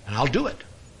 And I'll do it.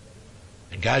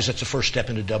 And guys, that's the first step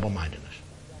into double-mindedness.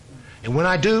 And when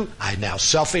I do, I'm now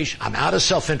selfish. I'm out of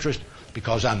self-interest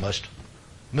because I must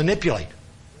manipulate.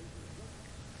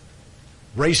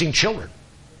 Raising children.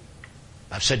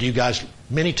 I've said to you guys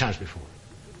many times before.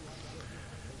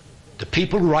 The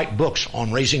people who write books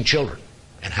on raising children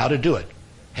and how to do it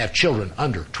have children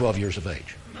under 12 years of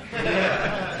age.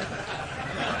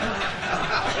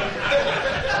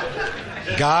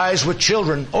 Guys with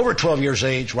children over 12 years of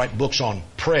age write books on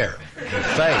prayer and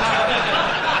faith.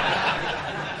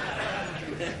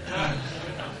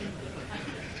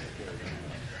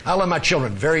 I love my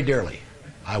children very dearly.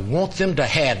 I want them to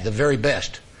have the very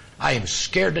best. I am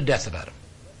scared to death about them.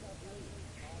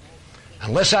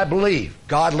 Unless I believe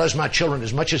God loves my children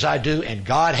as much as I do, and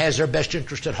God has their best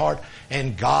interest at heart,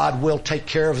 and God will take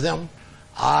care of them,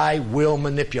 I will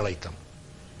manipulate them.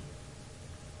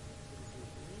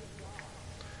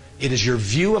 It is your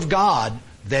view of God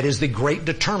that is the great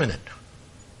determinant.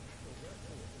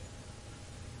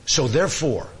 So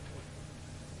therefore,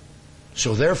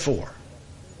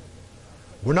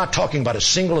 we're not talking about a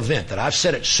single event that I've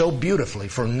said it so beautifully.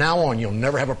 From now on, you'll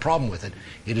never have a problem with it.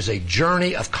 It is a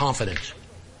journey of confidence.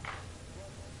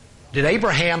 Did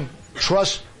Abraham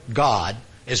trust God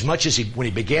as much as when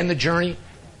he began the journey?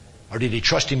 Or did he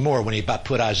trust him more when he about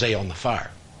put Isaiah on the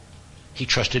fire? He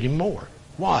trusted him more.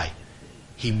 Why?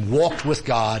 He walked with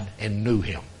God and knew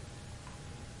him.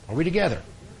 Are we together?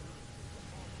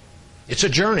 It's a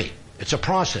journey. It's a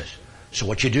process. So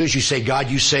what you do is you say, God,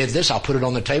 you said this, I'll put it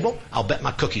on the table, I'll bet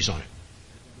my cookies on it.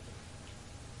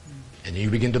 And then you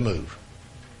begin to move.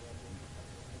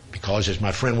 Because as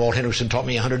my friend Walt Henderson taught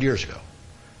me 100 years ago,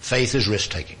 faith is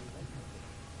risk-taking.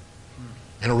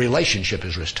 And a relationship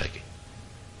is risk-taking.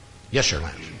 Yes, sir,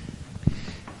 Lance.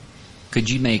 Could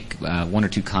you make one or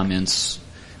two comments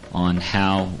on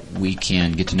how we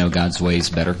can get to know God's ways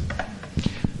better?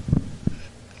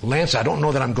 Lance, I don't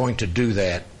know that I'm going to do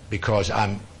that because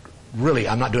I'm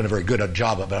not doing a very good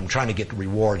job of it, but I'm trying to get the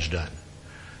rewards done.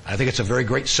 I think it's a very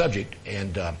great subject,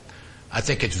 and I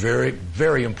think it's very,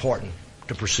 very important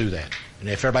to pursue that. And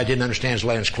if everybody didn't understand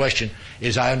Lance's question,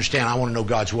 I understand I want to know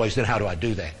God's ways, then how do I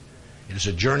do that? It is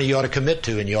a journey you ought to commit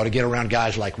to, and you ought to get around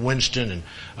guys like Winston and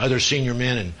other senior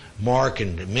men and Mark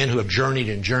and men who have journeyed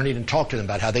and talk to them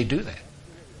about how they do that.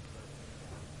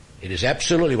 It is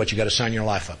absolutely what you got to sign your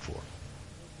life up for.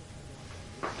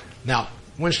 Now,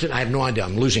 Winston, I have no idea.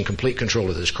 I'm losing complete control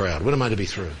of this crowd. When am I to be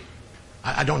through?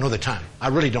 I don't know the time. I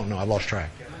really don't know. I've lost track.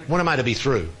 When am I to be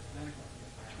through?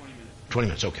 20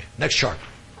 minutes. Okay. Next chart.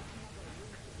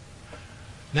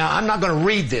 Now, I'm not going to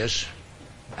read this.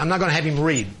 I'm not going to have him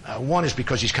read. One is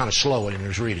because he's kind of slow in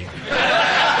his reading.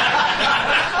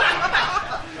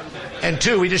 And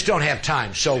two, we just don't have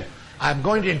time. So I'm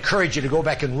going to encourage you to go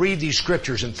back and read these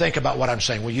scriptures and think about what I'm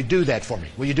saying. Will you do that for me?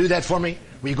 Will you do that for me?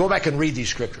 Will you go back and read these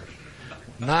scriptures?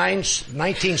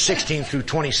 1916 through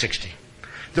 2016.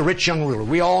 The rich young ruler.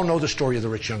 We all know the story of the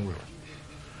rich young ruler.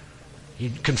 He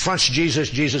confronts Jesus.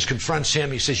 Jesus confronts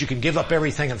him. He says, you can give up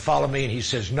everything and follow me. And he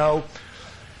says, no.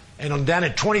 And down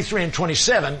at 23 and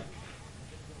 27,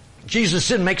 Jesus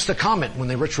then makes the comment when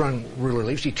the rich young ruler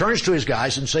leaves. He turns to his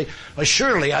guys and says,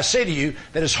 surely I say to you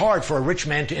that it's hard for a rich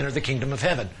man to enter the kingdom of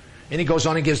heaven. And he goes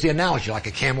on and gives the analogy, like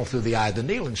a camel through the eye of the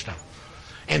needle and stuff.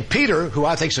 And Peter, who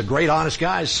I think is a great honest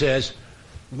guy, says,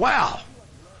 wow.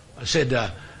 I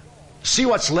said, see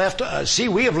what's left, see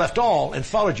we have left all and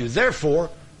followed you.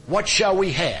 Therefore, what shall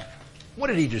we have? What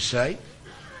did he just say?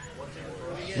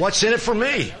 What's in it for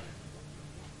me?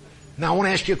 Now I want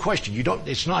to ask you a question.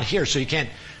 It's not here, so you can't.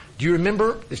 Do you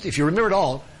remember, if you remember at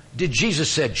all, did Jesus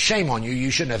said, shame on you,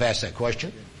 you shouldn't have asked that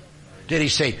question? Did he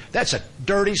say, that's a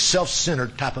dirty,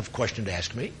 self-centered type of question to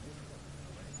ask me?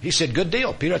 He said, good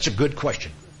deal, Peter, that's a good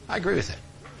question. I agree with that.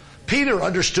 Peter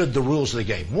understood the rules of the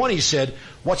game. One, he said,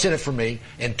 what's in it for me?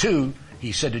 And two,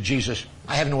 he said to Jesus,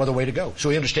 I have no other way to go. So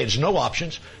he understands no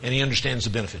options, and he understands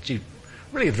the benefits. He's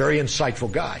really a very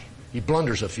insightful guy. He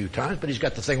blunders a few times, but he's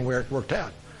got the thing where it worked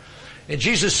out. And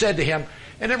Jesus said to him,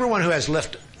 and everyone who has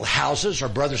left houses or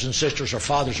brothers and sisters or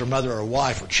fathers or mother or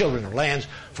wife or children or lands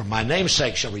for my name's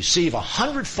sake shall receive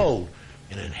 100-fold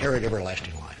and inherit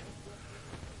everlasting life.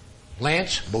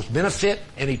 Lance, both benefit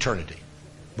and eternity.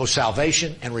 Both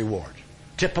salvation and reward.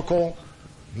 Typical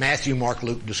Matthew, Mark,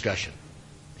 Luke discussion.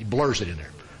 He blurs it in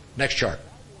there. Next chart.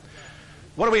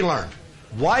 What do we learn?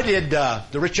 Why did the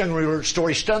rich young ruler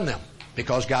story stun them?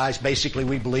 Because, guys, basically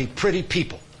we believe pretty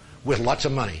people with lots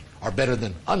of money are better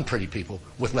than unpretty people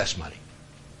with less money.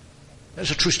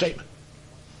 That's a true statement.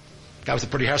 Guy with a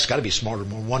pretty house has got to be smarter,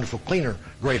 more wonderful, cleaner,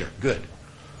 greater, good.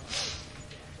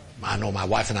 I know my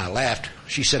wife and I laughed.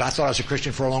 She said, I thought I was a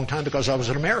Christian for a long time because I was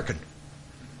an American.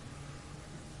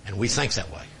 And we think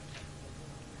that way.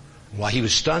 Why he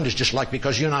was stunned is just like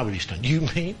because you and I would be stunned. Do you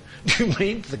mean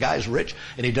the guy's rich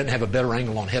and he doesn't have a better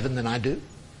angle on heaven than I do?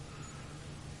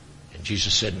 And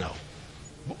Jesus said no.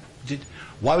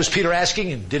 Why was Peter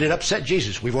asking, and did it upset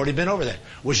Jesus? We've already been over that.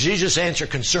 Was Jesus' answer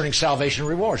concerning salvation and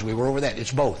rewards? We were over that.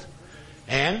 It's both.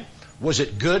 And was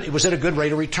it good? Was it a good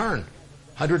rate of return?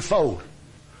 100-fold.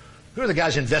 Who are the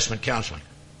guys in investment counseling?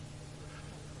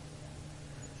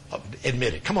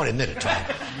 Admit it. Come on, admit it, Tom.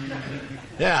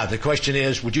 Yeah, the question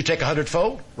is, would you take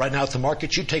 100-fold? Right now at the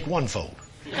market, you'd take 1-fold.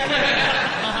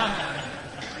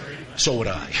 So would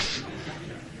I.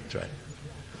 That's right.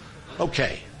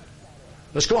 Okay.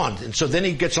 Let's go on. And so then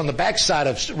he gets on the backside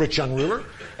of rich young ruler,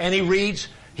 and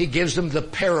he gives them the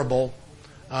parable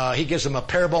he gives them a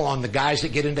parable on the guys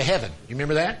that get into heaven. You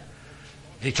remember that?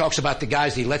 And he talks about the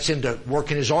guys that he lets into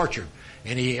work in his orchard.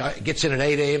 And he gets in at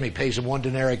 8 a.m., he pays them 1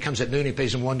 denarii, comes at noon, he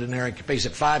pays them 1 denarii, he pays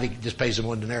at 5, he just pays them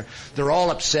 1 denarii. They're all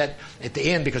upset at the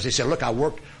end because they said, look, I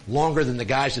worked longer than the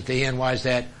guys at the end. Why is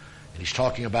that? And he's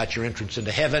talking about your entrance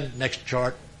into heaven. Next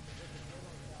chart.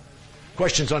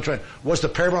 Questions on trend. Was the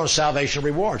parable on salvation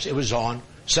rewards? It was on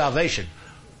salvation.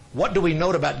 What do we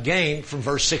note about gain from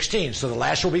verse 16? So the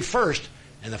last will be first,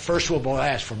 and the first will be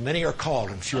last. For many are called,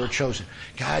 and few are chosen.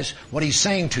 Guys, what he's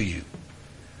saying to you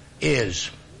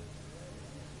is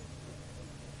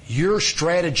your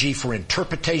strategy for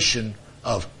interpretation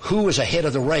of who is ahead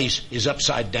of the race is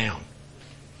upside down.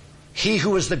 He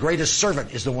who is the greatest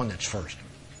servant is the one that's first,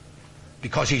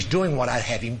 because he's doing what I'd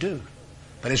have him do.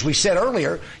 But as we said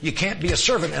earlier, you can't be a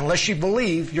servant unless you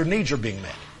believe your needs are being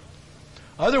met.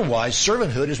 Otherwise,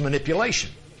 servanthood is manipulation.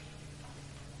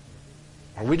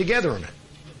 Are we together on it?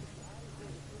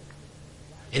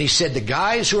 And he said the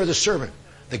guys who are the servant,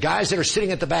 the guys that are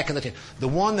sitting at the back of the tent, the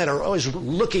one that are always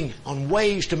looking on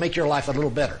ways to make your life a little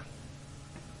better,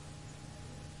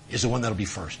 is the one that'll be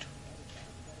first.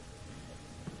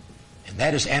 And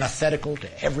that is antithetical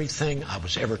to everything I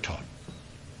was ever taught.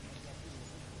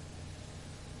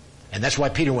 And that's why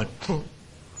Peter went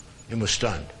and was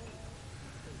stunned.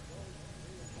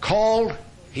 Called,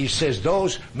 he says,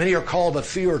 those, many are called but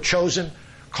few are chosen.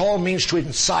 Call means to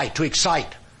incite, to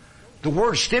excite. The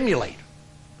word stimulate.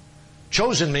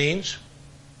 Chosen means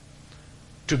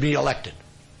to be elected.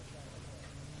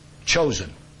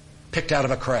 Chosen. Picked out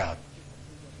of a crowd.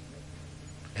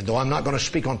 And though I'm not going to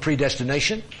speak on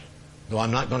predestination, though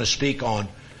I'm not going to speak on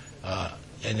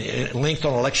length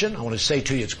on election, I want to say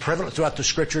to you it's prevalent throughout the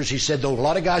Scriptures. He said, though a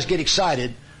lot of guys get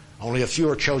excited, only a few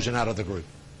are chosen out of the group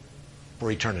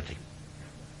for eternity.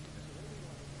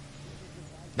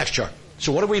 Next chart.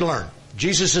 So what do we learn?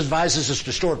 Jesus advises us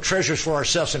to store up treasures for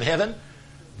ourselves in heaven.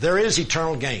 There is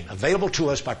eternal gain available to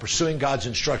us by pursuing God's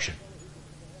instruction.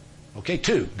 Okay,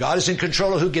 2. God is in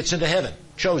control of who gets into heaven.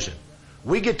 Chosen.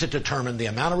 We get to determine the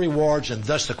amount of rewards and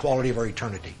thus the quality of our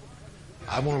eternity.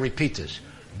 I want to repeat this.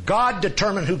 God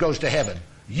determined who goes to heaven.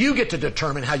 You get to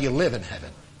determine how you live in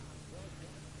heaven.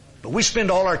 But we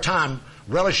spend all our time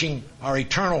relishing our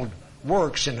eternal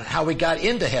works and how we got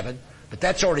into heaven, but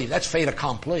that's fait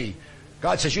accompli.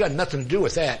 God says you got nothing to do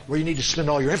with that. Where you need to spend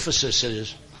all your emphasis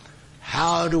is,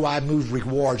 how do I move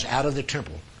rewards out of the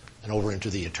temporal and over into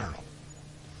the eternal?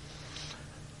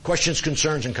 Questions,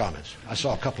 concerns, and comments? I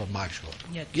saw a couple of mics go.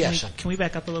 Yeah, yes. Can we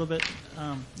back up a little bit?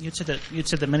 You'd said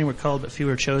that many were called but few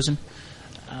were chosen.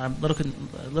 A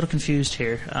little confused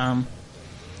here.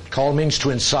 Call means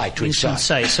to incite, to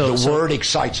excite. The word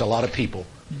excites a lot of people,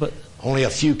 but only a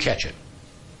few catch it.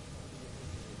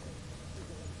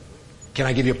 Can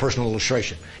I give you a personal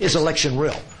illustration? Is election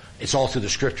real? It's all through the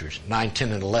Scriptures, 9,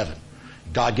 10, and 11.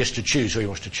 God gets to choose who He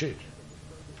wants to choose.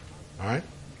 All right?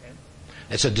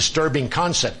 It's a disturbing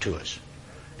concept to us.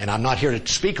 And I'm not here to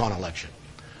speak on election.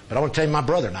 But I want to tell you, my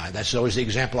brother and I, that's always the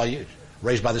example I use.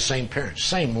 Raised by the same parents,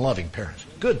 same loving parents.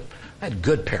 Good. I had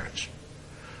good parents.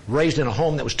 Raised in a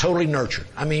home that was totally nurtured.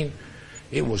 I mean,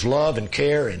 it was love and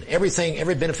care and everything,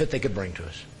 every benefit they could bring to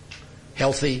us.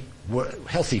 Healthy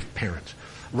parents.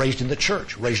 Raised in the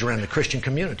church, raised around the Christian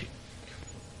community.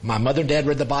 My mother and dad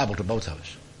read the Bible to both of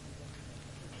us.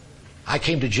 I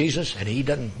came to Jesus and He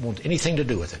doesn't want anything to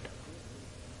do with it.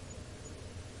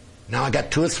 Now I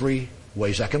got 2 or 3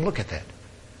 ways I can look at that.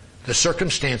 The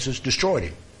circumstances destroyed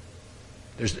him.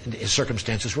 His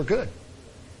circumstances were good.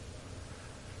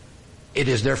 It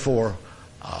is therefore,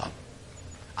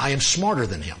 I am smarter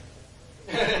than him.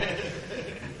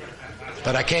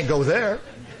 But I can't go there.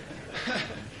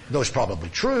 Though it's probably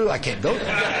true, I can't go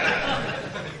there.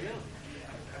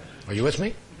 Are you with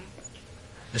me?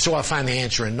 And so I find the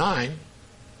answer in 9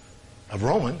 of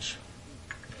Romans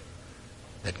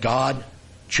that God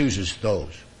chooses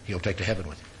those He'll take to heaven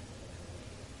with Him.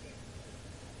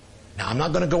 Now, I'm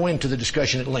not going to go into the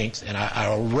discussion at length, and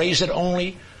I'll raise it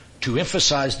only to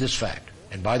emphasize this fact.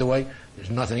 And by the way, there's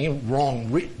nothing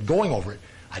wrong going over it.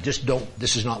 I just don't,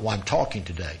 this is not why I'm talking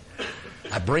today.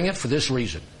 I bring it for this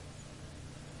reason.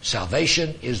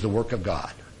 Salvation is the work of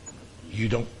God. You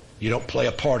don't play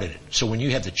a part in it. So when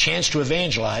you have the chance to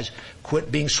evangelize,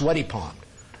 quit being sweaty palmed.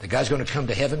 The guy's going to come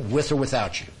to heaven with or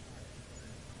without you.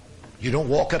 You don't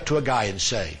walk up to a guy and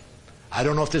say, I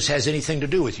don't know if this has anything to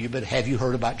do with you, but have you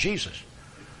heard about Jesus?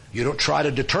 You don't try to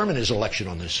determine his election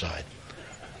on this side.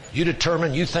 You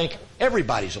think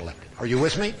everybody's elected. Are you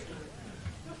with me?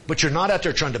 But you're not out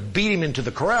there trying to beat him into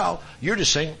the corral. You're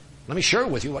just saying, let me share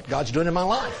with you what God's doing in my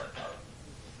life.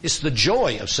 It's the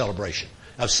joy of celebration,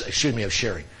 of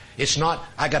sharing. It's not,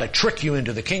 I got to trick you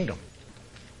into the kingdom.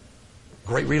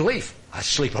 Great relief. I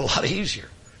sleep a lot easier.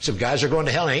 Some guys are going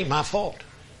to hell and it ain't my fault.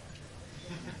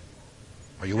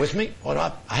 Are you with me?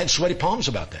 Well, I had sweaty palms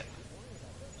about that.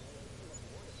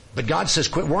 But God says,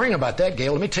 quit worrying about that,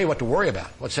 Gail. Let me tell you what to worry about.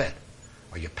 What's that?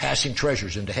 Are you passing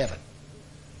treasures into heaven?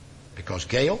 Because,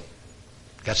 Gail,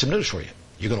 got some news for you.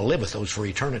 You're going to live with those for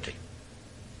eternity.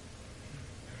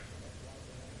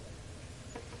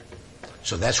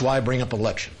 So that's why I bring up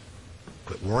election.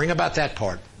 Quit worrying about that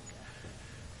part.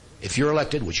 If you're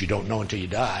elected, which you don't know until you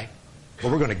die,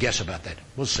 well, we're going to guess about that.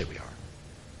 We'll say we are.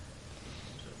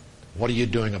 What are you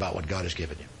doing about what God has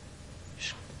given you?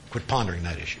 Just quit pondering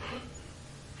that issue.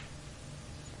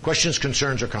 Questions,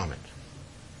 concerns, or comments?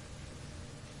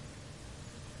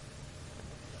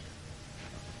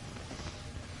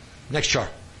 Next chart.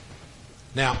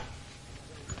 Now,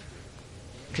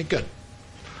 okay, good.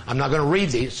 I'm not going to read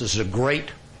these. This is a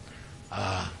great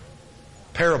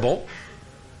parable,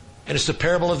 and it's the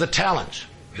parable of the talents.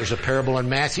 There's a parable in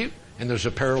Matthew, and there's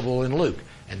a parable in Luke,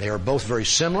 and they are both very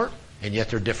similar, and yet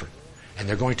they're different. And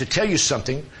they're going to tell you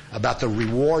something about the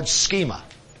reward schema.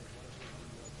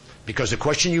 Because the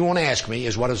question you want to ask me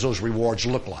is, what does those rewards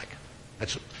look like?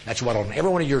 That's what on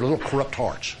every one of your little corrupt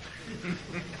hearts.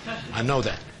 I know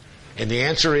that. And the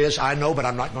answer is, I know, but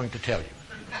I'm not going to tell you.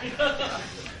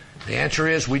 The answer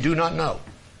is, we do not know.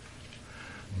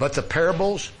 But the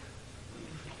parables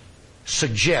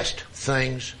suggest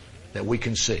things that we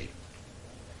can see.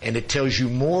 And it tells you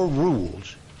more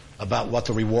rules about what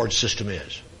the reward system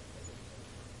is.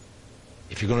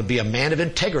 If you're going to be a man of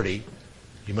integrity,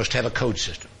 you must have a code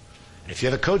system. And if you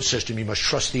have a code system, you must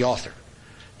trust the author.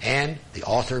 And the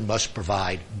author must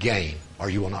provide gain, or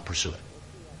you will not pursue it.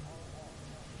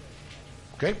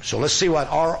 Okay? So let's see what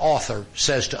our author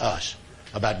says to us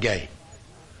about gain.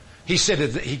 He said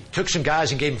that he took some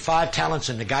guys and gave them 5 talents,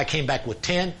 and the guy came back with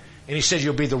 10, and he said,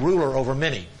 you'll be the ruler over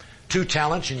many. 2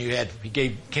 talents, and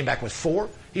he came back with 4.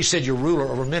 He said, you're ruler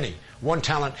over many. 1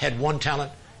 talent had 1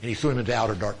 talent, and he threw him into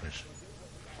outer darkness.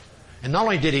 And not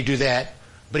only did he do that,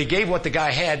 but he gave what the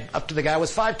guy had up to the guy with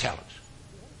 5 talents.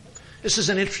 This is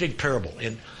an interesting parable.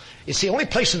 And it's the only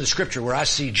place in the Scripture where I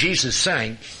see Jesus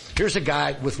saying, here's a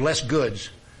guy with less goods,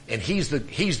 and he's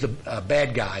the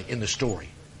bad guy in the story.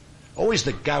 Always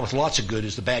the guy with lots of good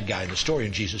is the bad guy in the story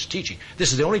in Jesus' teaching.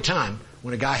 This is the only time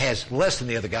when a guy has less than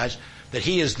the other guys that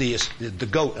he is the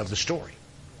goat of the story.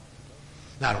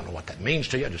 Now, I don't know what that means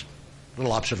to you, just a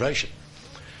little observation.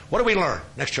 What do we learn?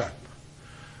 Next chart.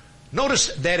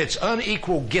 Notice that it's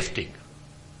unequal gifting.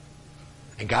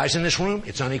 And guys in this room,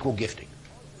 it's unequal gifting.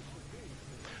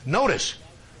 Notice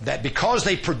that because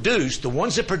they produce, the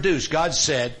ones that produce, God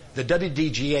said, the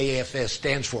WDGAFS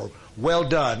stands for well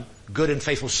done, good and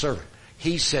faithful servant.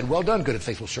 He said, well done, good and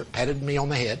faithful servant, patted me on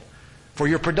the head for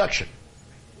your production.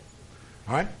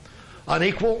 All right?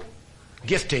 Unequal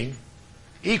gifting,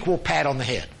 equal pat on the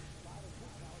head.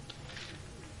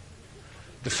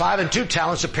 The 5 and 2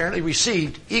 talents apparently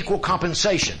received equal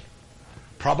compensation,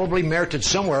 probably merited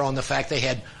somewhere on the fact they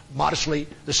had modestly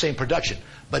the same production.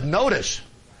 But notice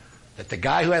that the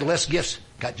guy who had less gifts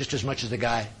got just as much as the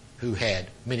guy who had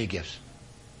many gifts.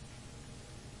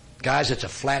 Guys, it's a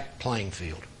flat playing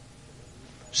field.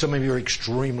 Some of you are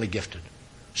extremely gifted.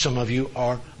 Some of you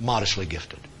are modestly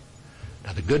gifted.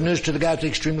 Now, the good news to the guy who's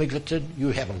extremely gifted, you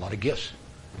have a lot of gifts.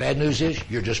 Bad news is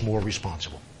you're just more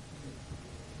responsible.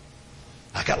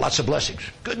 I got lots of blessings.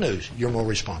 Good news, you're more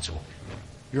responsible.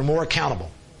 You're more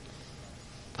accountable.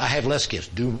 I have less gifts.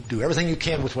 Do everything you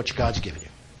can with what God's given you.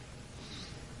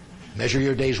 Measure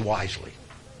your days wisely.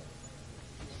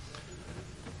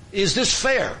 Is this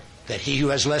fair that he who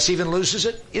has less even loses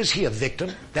it? Is he a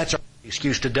victim? That's our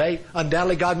excuse today.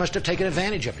 Undoubtedly, God must have taken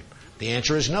advantage of him. The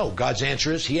answer is no. God's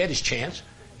answer is he had his chance.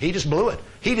 He just blew it.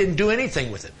 He didn't do anything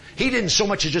with it. He didn't so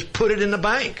much as just put it in the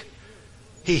bank.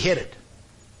 He hid it.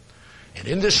 And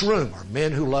in this room are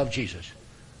men who love Jesus,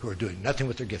 who are doing nothing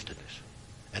with their giftedness.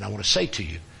 And I want to say to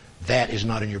you, that is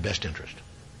not in your best interest.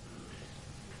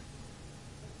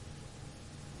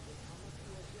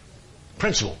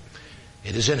 Principle.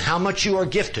 It is in how much you are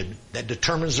gifted that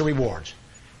determines the rewards.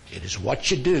 It is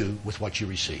what you do with what you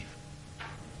receive.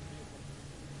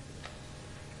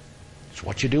 It's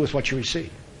what you do with what you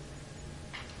receive.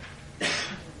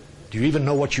 Do you even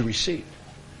know what you receive?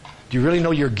 Do you really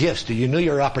know your gifts? Do you know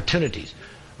your opportunities?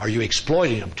 Are you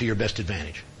exploiting them to your best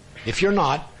advantage? If you're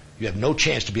not, you have no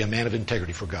chance to be a man of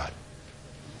integrity for God.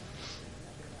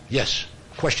 Yes.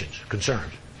 Questions?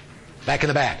 Concerns? Back in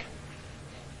the back.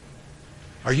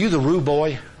 Are you the Rue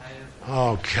boy?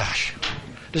 Oh, gosh.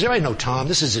 Does everybody know Tom?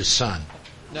 This is his son.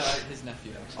 No, his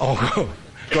nephew. Actually. Oh,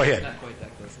 go ahead. Not quite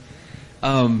that close.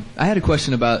 I had a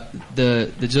question about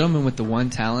the gentleman with the one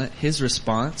talent, his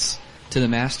response to the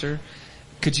master.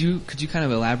 Could you kind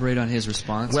of elaborate on his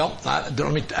response? Well,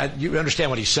 you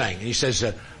understand what he's saying. He says,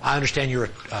 I understand you're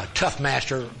a tough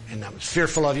master and I was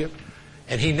fearful of you.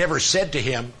 And he never said to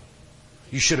him,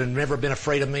 you should have never been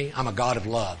afraid of me. I'm a God of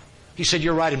love. He said,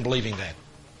 you're right in believing that.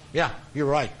 Yeah, you're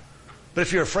right. But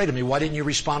if you're afraid of me, why didn't you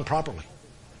respond properly?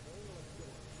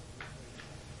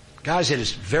 Guys, it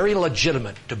is very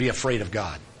legitimate to be afraid of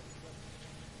God.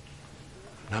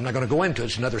 Now, I'm not going to go into it.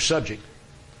 It's another subject.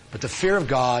 But the fear of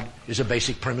God is a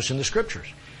basic premise in the Scriptures.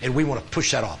 And we want to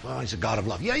push that off. Oh, he's a God of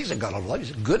love. Yeah, he's a God of love.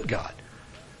 He's a good God.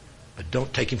 But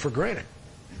don't take him for granted.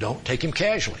 Don't take him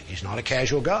casually. He's not a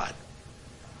casual God.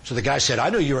 So the guy said, I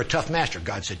knew you were a tough master.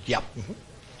 God said, yep. Mm-hmm.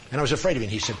 And I was afraid of you.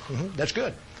 And he said, that's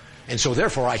good. And so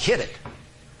therefore I hid it.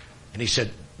 And he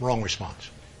said, wrong response.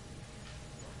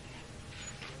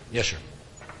 Yes, sir.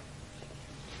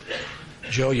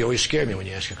 Joe, you always scare me when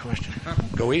you ask a question.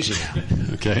 Go easy now.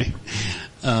 Okay.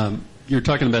 You're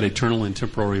talking about eternal and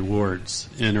temporal rewards.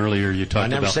 And earlier you talked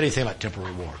about... I never said anything about temporal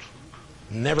rewards.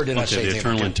 Never did I say anything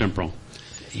eternal and temporal.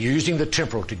 Using the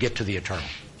temporal to get to the eternal.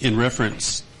 In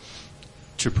reference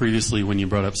to previously when you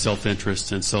brought up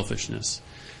self-interest and selfishness,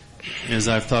 as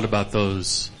I've thought about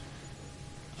those,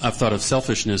 I've thought of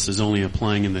selfishness as only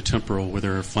applying in the temporal where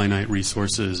there are finite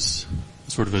resources,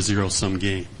 sort of a zero-sum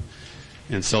game.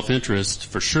 And self-interest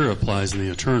for sure applies in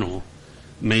the eternal,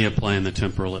 may apply in the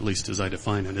temporal, at least as I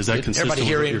define it. Is that consistent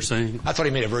with what you're saying? I thought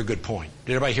he made a very good point.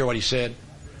 Did everybody hear what he said?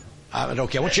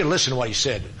 Okay, I want you to listen to what he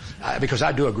said, because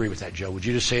I do agree with that, Joe. Would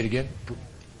you just say it again?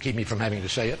 Keep me from having to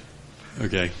say it.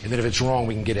 Okay. And then if it's wrong,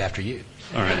 we can get after you.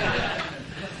 All right.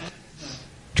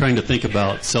 Trying to think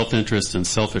about self-interest and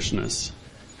selfishness.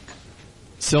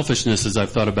 Selfishness, as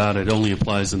I've thought about it, only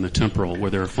applies in the temporal where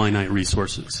there are finite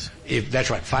resources. That's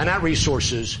right. Finite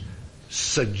resources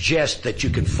suggest that you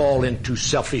can fall into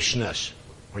selfishness.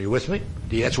 Are you with me?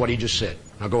 That's what he just said.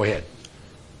 Now go ahead.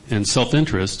 And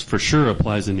self-interest for sure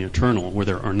applies in the eternal where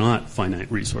there are not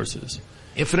finite resources.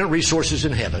 Infinite resources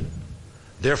in heaven.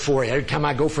 Therefore, every time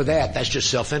I go for that, that's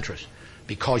just self-interest.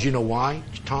 Because you know why,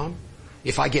 Tom?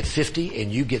 If I get 50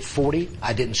 and you get 40,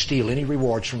 I didn't steal any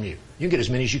rewards from you. You can get as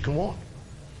many as you can want.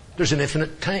 There's an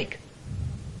infinite tank.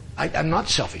 I'm not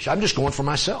selfish. I'm just going for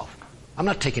myself. I'm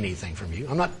not taking anything from you.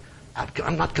 I'm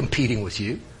not competing with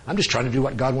you. I'm just trying to do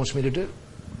what God wants me to do.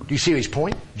 Do you see his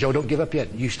point? Joe, don't give up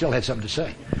yet. You still had something to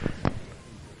say.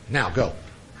 Now, go.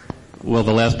 Well,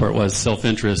 the last part was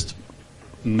self-interest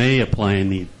may apply in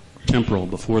the temporal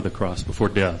before the cross, before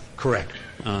death. Correct.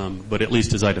 But at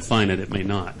least as I define it, it may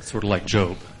not. Sort of like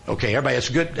Job. Okay, everybody,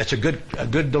 that's a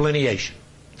good delineation.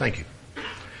 Thank you.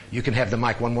 You can have the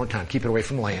mic one more time. Keep it away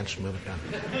from Lance. Move it down.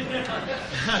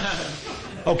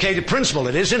 Okay, the principle.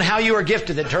 It isn't how you are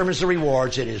gifted that determines the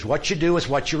rewards. It is what you do with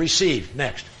what you receive.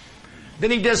 Next. Then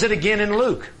he does it again in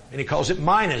Luke, and he calls it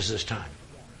minas this time.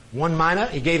 1 mina,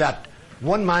 he gave out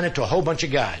 1 mina to a whole bunch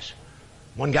of guys.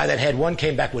 One guy that had 1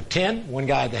 came back with 10. One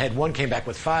guy that had 1 came back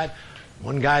with 5.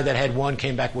 One guy that had 1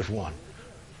 came back with 1.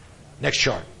 Next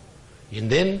chart. And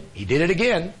then he did it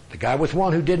again. The guy with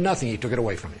 1 who did nothing, he took it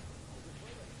away from him.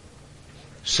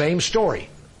 Same story.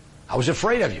 I was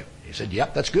afraid of you. He said,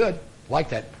 yep, that's good. Like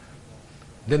that.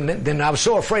 Then I was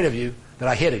so afraid of you that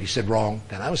I hid it. He said, wrong.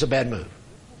 Then that was a bad move.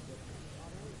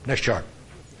 Next chart.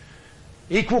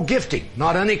 Equal gifting,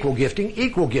 not unequal gifting,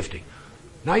 equal gifting.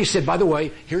 Now you said, by the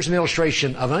way, here's an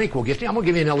illustration of unequal gifting. I'm going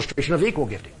to give you an illustration of equal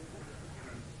gifting.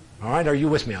 All right, are you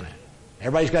with me on that?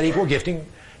 Everybody's got equal gifting.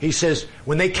 He says,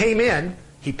 when they came in,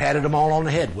 he patted them all on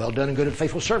the head. Well done and good and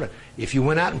faithful servant. If you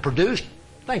went out and produced,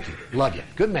 thank you, love you,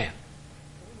 good man.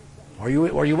 Are you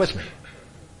with me?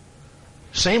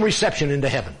 Same reception into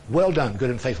heaven. Well done, good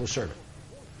and faithful servant.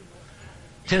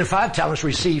 10 and 5 talents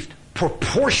received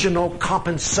proportional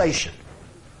compensation.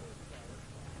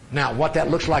 Now, what that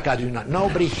looks like, I do not know,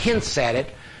 but he hints at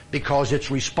it because it's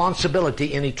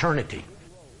responsibility in eternity.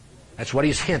 That's what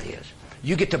his hint is.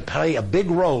 You get to play a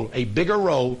bigger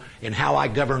role in how I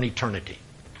govern eternity.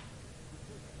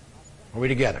 Are we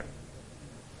together?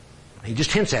 He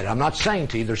just hints at it. I'm not saying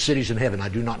to you there's cities in heaven. I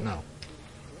do not know.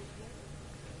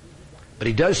 But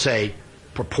he does say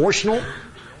proportional.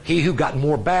 He who got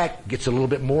more back gets a little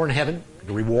bit more in heaven.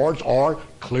 The rewards are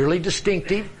clearly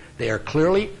distinctive. They are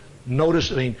clearly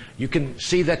noticed. I mean, you can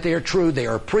see that they are true. They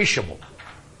are appreciable.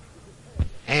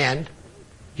 And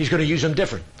he's going to use them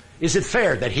different. Is it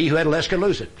fair that he who had less could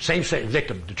lose it? Same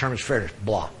victim determines fairness.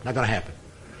 Blah. Not going to happen.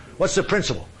 What's the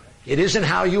principle? It isn't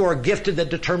how you are gifted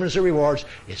that determines the rewards.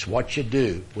 It's what you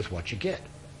do with what you get.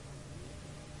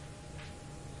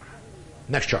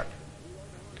 Next chart.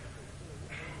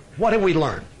 What have we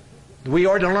learned? We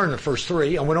already learned the first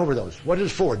three. I went over those. What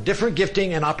is it for? Different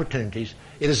gifting and opportunities.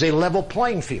 It is a level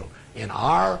playing field. In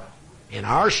our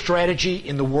strategy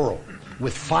in the world,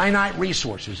 with finite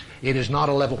resources, it is not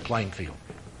a level playing field.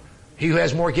 He who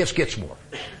has more gifts gets more.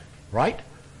 Right?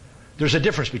 There's a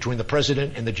difference between the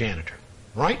president and the janitor.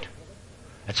 Right?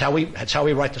 That's how we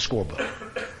write the scorebook.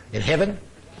 In heaven,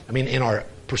 in our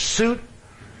pursuit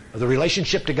of the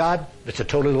relationship to God, it's a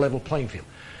totally level playing field.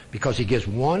 Because he gives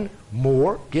one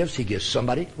more gifts, he gives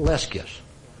somebody less gifts.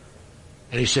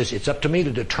 And he says, it's up to me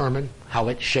to determine how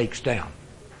it shakes down.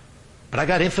 But I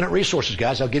got infinite resources,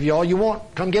 guys. I'll give you all you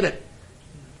want. Come get it.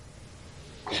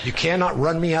 You cannot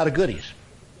run me out of goodies.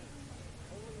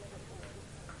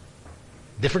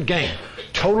 Different game.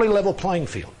 Totally level playing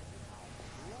field.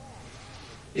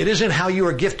 It isn't how you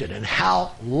are gifted and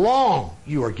how long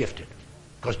you are gifted.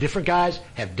 Because different guys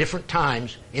have different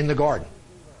times in the garden.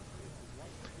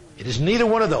 It is neither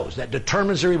one of those that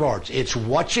determines the rewards. It's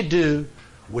what you do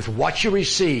with what you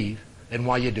receive and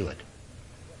why you do it.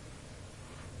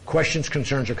 Questions,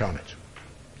 concerns, or comments?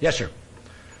 Yes, sir.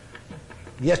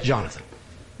 Yes, Jonathan.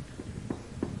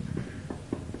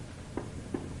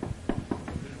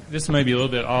 This may be a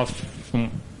little bit off from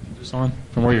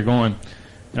where you're going.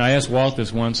 And I asked Walt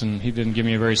this once, and he didn't give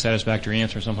me a very satisfactory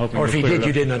answer, so I'm hoping... Or if he did,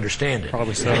 you didn't understand it.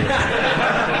 Probably so.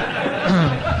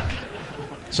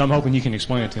 So I'm hoping you can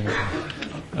explain it to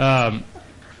me.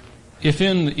 If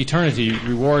in eternity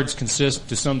rewards consist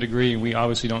to some degree, we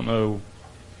obviously don't know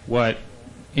what,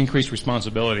 increased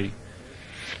responsibility.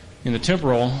 In the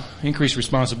temporal, increased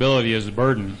responsibility is a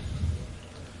burden.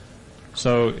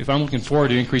 So if I'm looking forward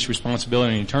to increased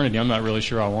responsibility in eternity, I'm not really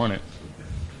sure I want it.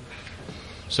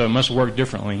 So it must work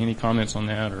differently. Any comments on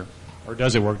that, or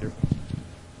does it work differently?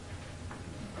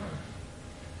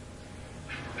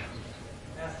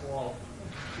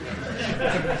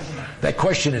 That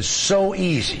question is so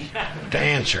easy to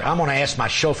answer. I'm going to ask my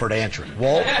chauffeur to answer it.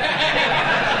 Walt?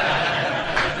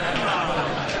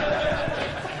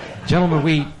 Gentlemen,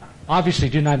 we obviously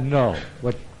do not know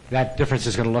what that difference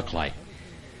is going to look like.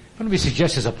 What we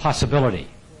suggest is a possibility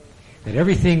that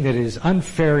everything that is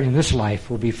unfair in this life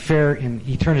will be fair in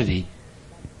eternity.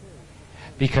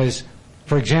 Because,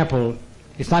 for example,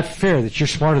 it's not fair that you're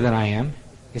smarter than I am.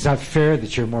 It's not fair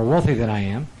that you're more wealthy than I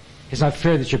am. It's not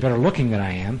fair that you're better looking than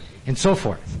I am, and so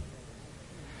forth.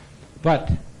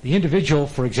 But the individual,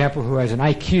 for example, who has an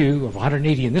IQ of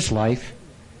 180 in this life,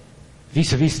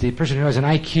 vis-a-vis the person who has an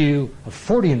IQ of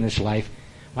 40 in this life,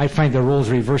 might find their roles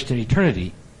reversed in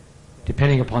eternity,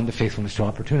 depending upon the faithfulness to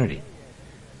opportunity.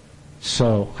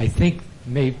 So I think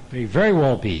may very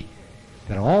well be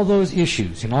that all those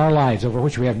issues in our lives over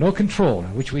which we have no control,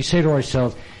 in which we say to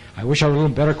ourselves, I wish I were a little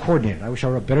better coordinated, I wish I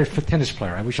were a better tennis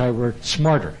player, I wish I were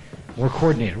smarter, more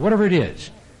coordinated, whatever it is,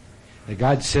 that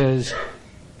God says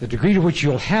the degree to which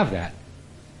you'll have that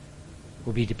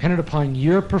will be dependent upon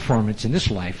your performance in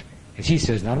this life, as he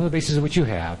says, not on the basis of what you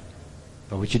have,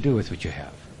 but what you do with what you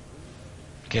have.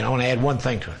 Okay, I want to add one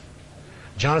thing to it.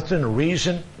 Jonathan, the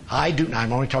reason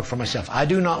I'm only talking for myself, I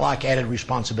do not like added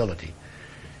responsibility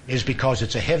is because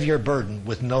it's a heavier burden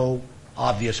with no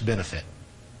obvious benefit.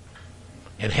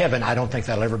 In heaven, I don't think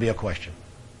that'll ever be a question.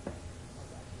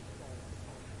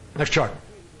 Next chart.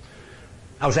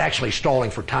 I was actually stalling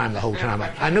for time the whole time.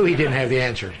 I knew he didn't have the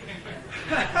answer.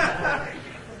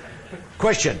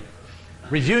 Question.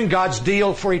 Reviewing God's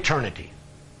deal for eternity.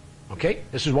 Okay?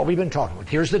 This is what we've been talking about.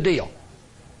 Here's the deal.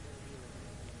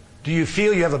 Do you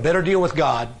feel you have a better deal with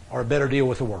God or a better deal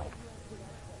with the world?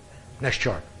 Next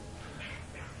chart.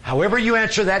 However you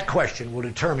answer that question will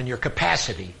determine your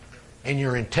capacity and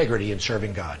your integrity in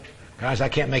serving God. Guys, I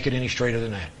can't make it any straighter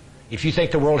than that. If you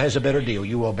think the world has a better deal,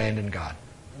 you will abandon God.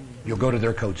 You'll go to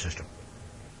their code system.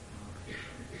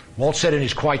 Walt said in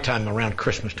his quiet time around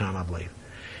Christmas time, I believe,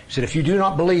 he said, if you do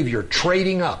not believe you're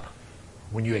trading up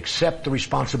when you accept the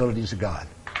responsibilities of God,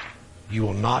 you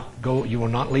will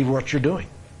not leave what you're doing.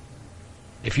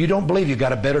 If you don't believe you've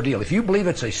got a better deal, if you believe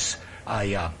it's a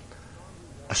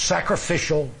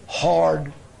sacrificial,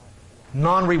 hard,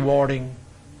 non-rewarding,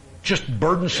 just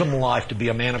burdensome life to be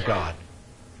a man of God,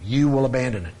 you will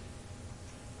abandon it.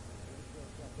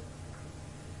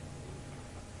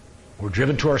 We're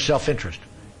driven to our self-interest,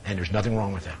 and there's nothing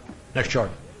wrong with that. Next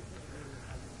chart.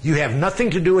 You have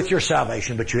nothing to do with your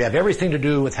salvation, but you have everything to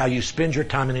do with how you spend your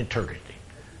time in eternity.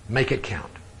 Make it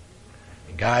count.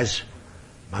 And guys,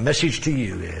 my message to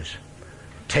you is,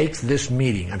 take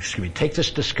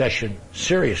this discussion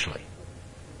seriously.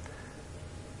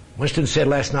 Winston said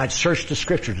last night, search the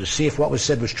Scriptures to see if what was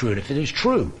said was true. And if it is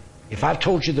true, if I've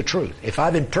told you the truth, if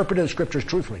I've interpreted the Scriptures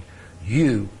truthfully,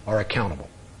 you are accountable.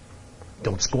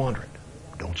 Don't squander it.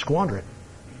 Don't squander it.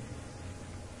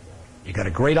 You got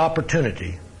a great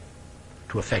opportunity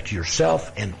to affect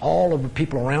yourself and all of the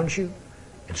people around you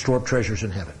and store up treasures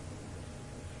in heaven.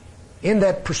 In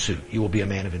that pursuit, you will be a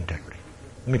man of integrity.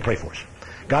 Let me pray for us.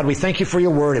 God, we thank you for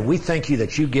your word, and we thank you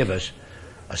that you give us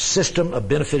a system of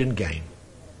benefit and gain.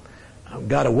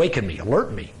 God, awaken me,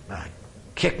 alert me,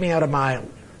 kick me out of my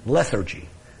lethargy,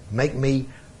 make me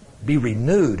be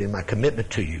renewed in my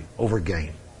commitment to you over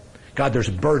gain. God, there's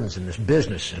burdens in this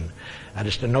business, and I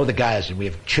just know the guys, and we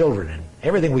have children, and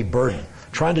everything we burden,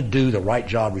 trying to do the right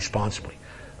job responsibly.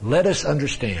 Let us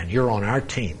understand you're on our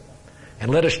team,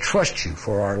 and let us trust you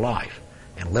for our life,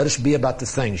 and let us be about the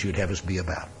things you'd have us be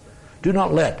about. Do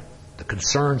not let the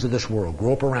concerns of this world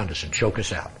grow up around us and choke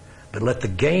us out, but let the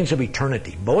gains of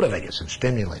eternity motivate us and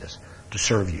stimulate us to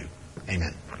serve you.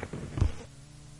 Amen.